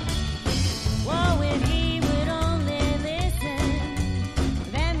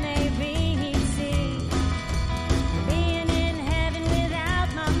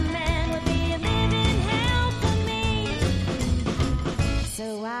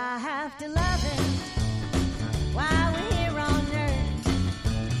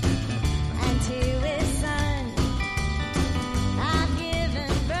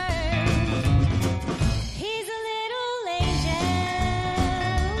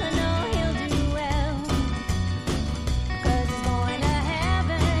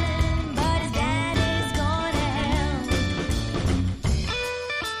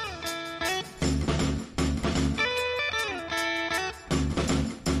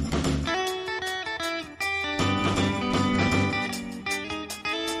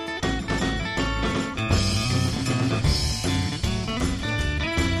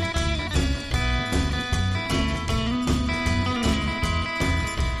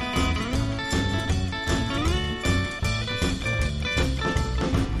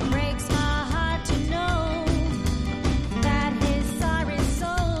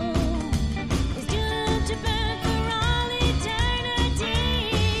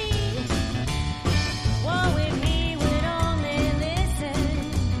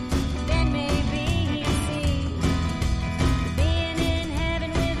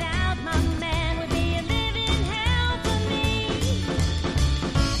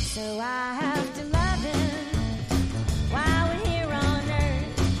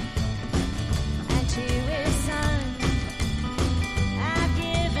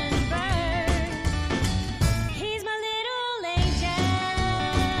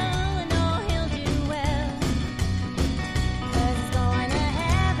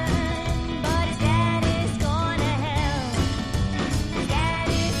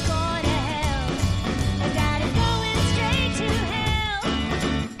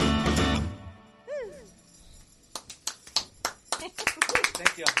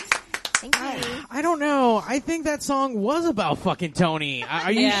 Thank you. I don't know. I think that song was about fucking Tony.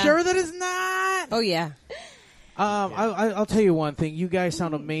 Are you Yeah. sure that it's not? Oh yeah. I'll tell you one thing. You guys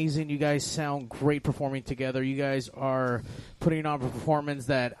sound amazing. You guys sound great performing together. You guys are putting on a performance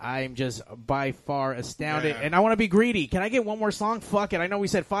that I'm just by far astounded. Yeah. And I want to be greedy. Can I get one more song? Fuck it. I know we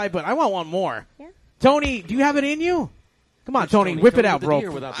said 5, but I want one more. Yeah. Tony, do you have it in you? Come on, Tony, whip it out, bro.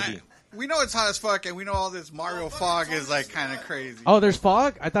 We know it's hot as fuck, and we know all this Mario fog is like kind of crazy. Oh, there's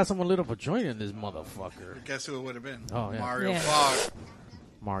fog? I thought someone lit up a joint in this motherfucker. Guess who it would have been? Oh, yeah. Mario Yeah. Fog.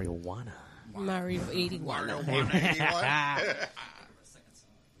 Mario Wanna. Mario 81. Mario 181.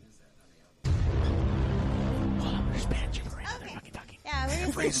 Yeah,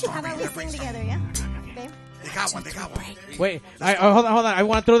 we're just how about we sing together, yeah? Babe? They got one. Wait, hold on. I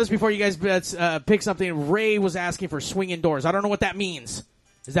want to throw this before you guys pick something. Ray was asking for swinging doors. I don't know what that means.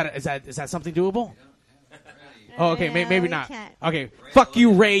 Is that something doable? Oh, okay, maybe not. can't. Okay, fuck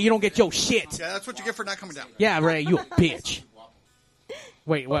you, Ray. You don't get your shit. Yeah, that's what you get for not coming down. Yeah, Ray, you a bitch.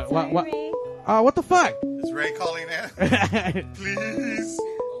 Wait, what? Sorry, What? Ray. What the fuck? Is Ray calling in? Please.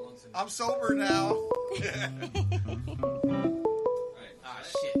 I'm sober now. Shit.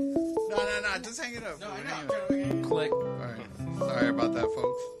 No. Just hang it up. No, click. All right. Sorry about that,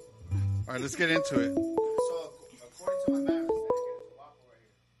 folks. All right, let's get into it. So, according to my map,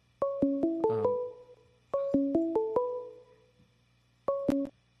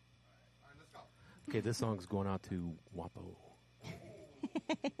 Okay, this song's going out to Wapo.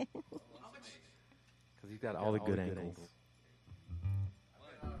 Because he's got all the good angles.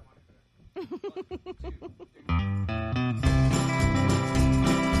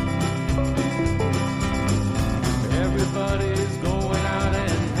 Everybody's going out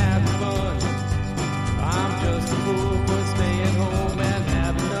and having fun. I'm just a fool for staying home and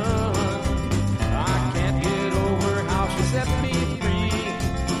having none. I can't get over how she set me free.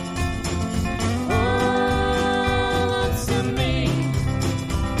 Oh, lonesome me.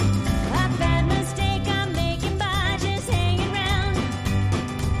 A bad mistake I'm making by just hanging around.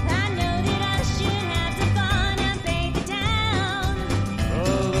 I know that I should have some fun and paint the town. A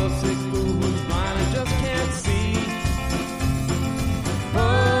lovesick fool who's blind and just can't see. Oh,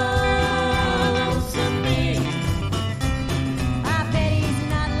 lonesome me. I bet he's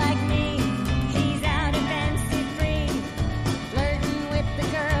not like me. He's out and fancy free, flirting with the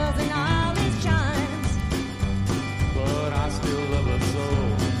girls and all his charms. But I still love her so.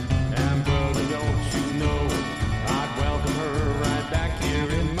 And brother, don't you know, I'd welcome her right back here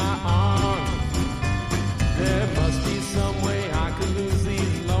in my arms. There must be some way I could lose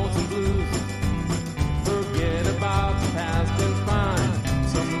these lonesome blues. Forget about the past and find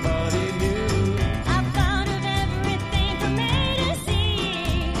somebody new. I've thought of everything from A to Z.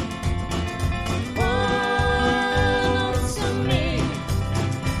 Oh, lonesome me.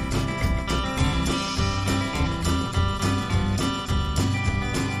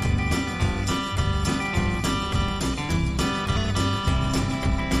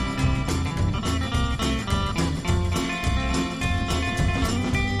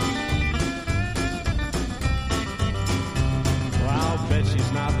 Well, I'll bet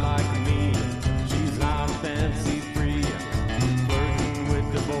she's not like me. She's not fancy free, flirting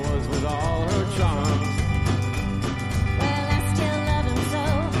with the boys with all her charms. Well, I still love him so.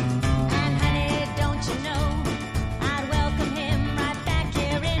 And honey, don't you know, I'd welcome him right back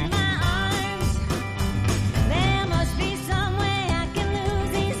here in my arms. There must be some way I can lose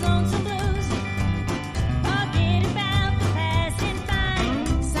these lonesome blues. Forget about the past and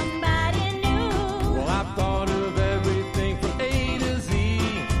find somebody new. Well, I've thought of everything from A to Z.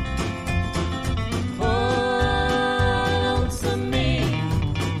 Oh, lonesome me.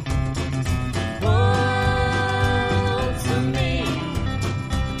 Oh, lonesome me.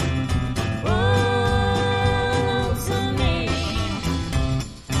 Oh, lonesome me.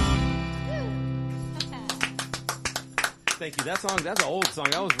 Thank you. That's an old song.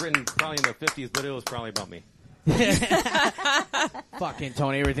 That was written probably in the 50s, but it was probably about me. Fucking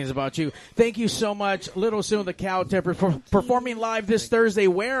Tony, everything's about you. Thank you so much, Little Soon the Cow Tipper, for performing live this Thursday.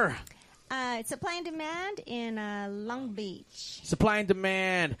 Where? Supply and Demand in Long Beach. Supply and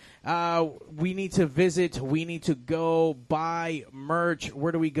Demand. We need to visit. We need to go buy merch.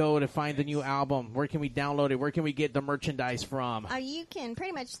 Where do we go to find the new album? Where can we download it? Where can we get the merchandise from? You can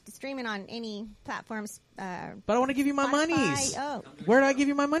pretty much stream it on any platforms. But I want to give you my Spotify. monies. Oh. Where do I give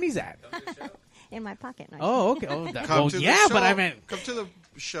you my monies at? In my pocket. No, Oh, okay. Oh, that, Come well, to the yeah, show, but I meant. come to the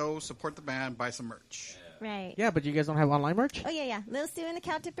show, support the band, buy some merch. Right. Yeah, but you guys don't have online merch? Oh, yeah.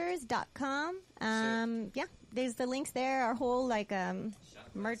 LilSueandtheCowtippers.com. Yeah. there's the links there. Our whole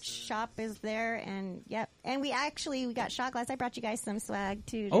merch shop is there, and and we got shot glass. I brought you guys some swag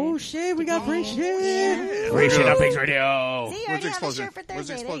too. Oh shit, we got free shit. Yeah. Free shit on Pigs Radio. See, you already have a shirt for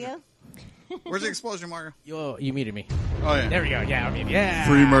Thursday. There you go. Where's the explosion, Mario? You muted me. Oh, yeah. There we go. Yeah, I mean, yeah.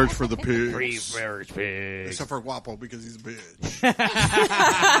 Free merch for the pigs. Free merch, pigs. Except for Guapo, because he's a bitch.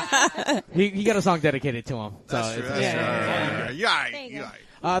 he got a song dedicated to him. So That's true.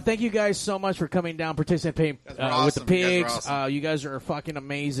 Thank you guys so much for coming down, participating with the awesome. pigs. You guys are You guys are fucking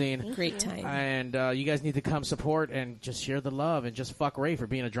amazing. Great time. And you guys need to come support and just share the love and just fuck Ray for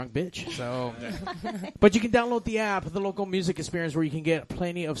being a drunk bitch. So, but you can download the app, the local music experience, where you can get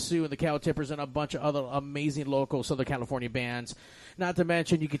plenty of Sue and the Cow Tippers and a bunch of other amazing local Southern California bands. Not to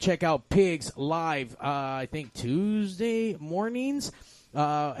mention, you can check out Pigs live, I think Tuesday mornings.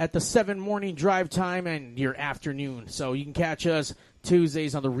 At the 7 morning drive time and your afternoon. So you can catch us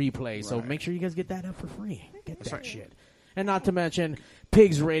Tuesdays on the replay. So make sure you guys get that up for free. Get that shit. And not to mention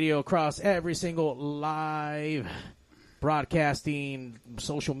Pigs Radio across every single live broadcasting,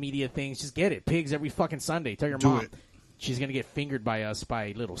 social media things. Just get it. Pigs every fucking Sunday. Tell your mom. She's going to get fingered by us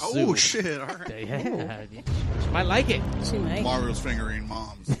by little Sue. Oh, shit. All right. Yeah. She might like it. She might. Mario's fingering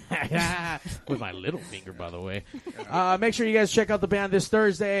moms. With my little finger, by the way. Make sure you guys check out the band this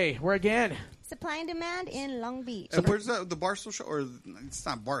Thursday. We're again. Supply and Demand in Long Beach. And where's the Barstow show? Or it's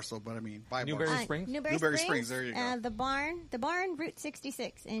not Barstow, but I mean, by Newberry Springs? Newberry Springs. There you go. The barn, Route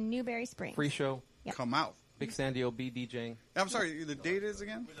 66 in Newberry Springs. Free show. Yep. Come out. Big Sandy will be DJing. I'm sorry, the date is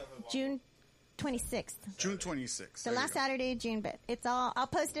again? June 26th. June 26th. So last Saturday, June, but it's all. I'll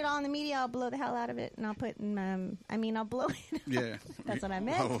post it all in the media. I'll blow the hell out of it, and I'll put. I'll blow it. Yeah. That's what I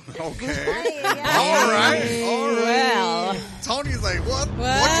meant. Oh, okay. All right. Well. Tony's like, what?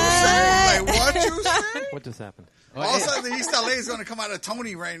 What you say? Like, what you say? What just happened? All of a sudden, the East LA is going to come out of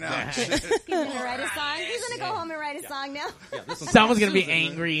Tony right now. He's going to write a song. He's going to go home and write a song now. Someone's going to be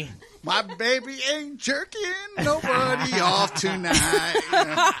angry. My baby ain't jerking nobody off tonight.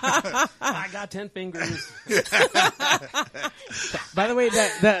 I got 10 fingers. By the way,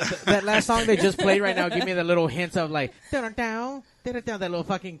 that last song they just played right now give me the little hints of like that little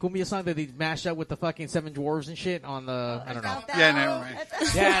fucking cumbia song that they mashed up with the fucking Seven Dwarves and shit on the I don't know. Yeah, never mind.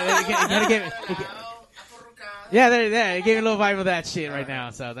 Yeah, it gave me a little vibe of that shit right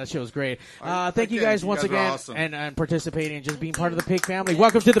now. So that shit was great. Thank you guys once again awesome. and participating and just being part of the Pig family.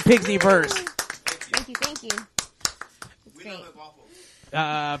 Welcome to the Pigsniverse. Thank you. It's great.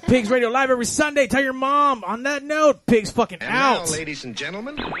 Pigs Radio live every Sunday. Tell your mom. On that note, Pigs fucking And out. now, ladies and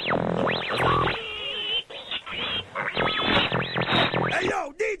gentlemen. Hey,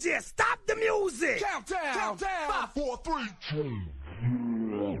 yo, DJ, stop the music! Countdown! 5, 4, 3, 2.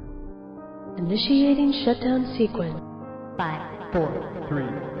 Initiating shutdown sequence. 5, 4, 3,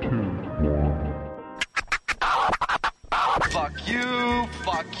 2, 1. Fuck you,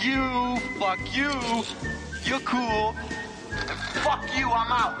 fuck you, fuck you. You're cool. Fuck you,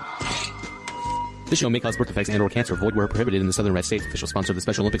 I'm out. This show may cause birth defects and/or cancer. Void where prohibited in the Southern Red States. Official sponsor of the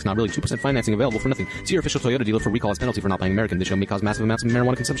Special Olympics. Not really. 2% financing available for nothing. See your official Toyota dealer for recall as penalty for not buying American. This show may cause massive amounts of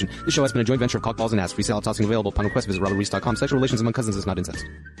marijuana consumption. This show has been a joint venture of cockballs and ass. Free salad tossing available upon request. Visit RobertReese.com. Sexual relations among cousins is not incest.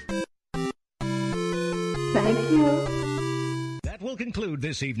 Thank you. That will conclude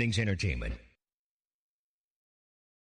this evening's entertainment.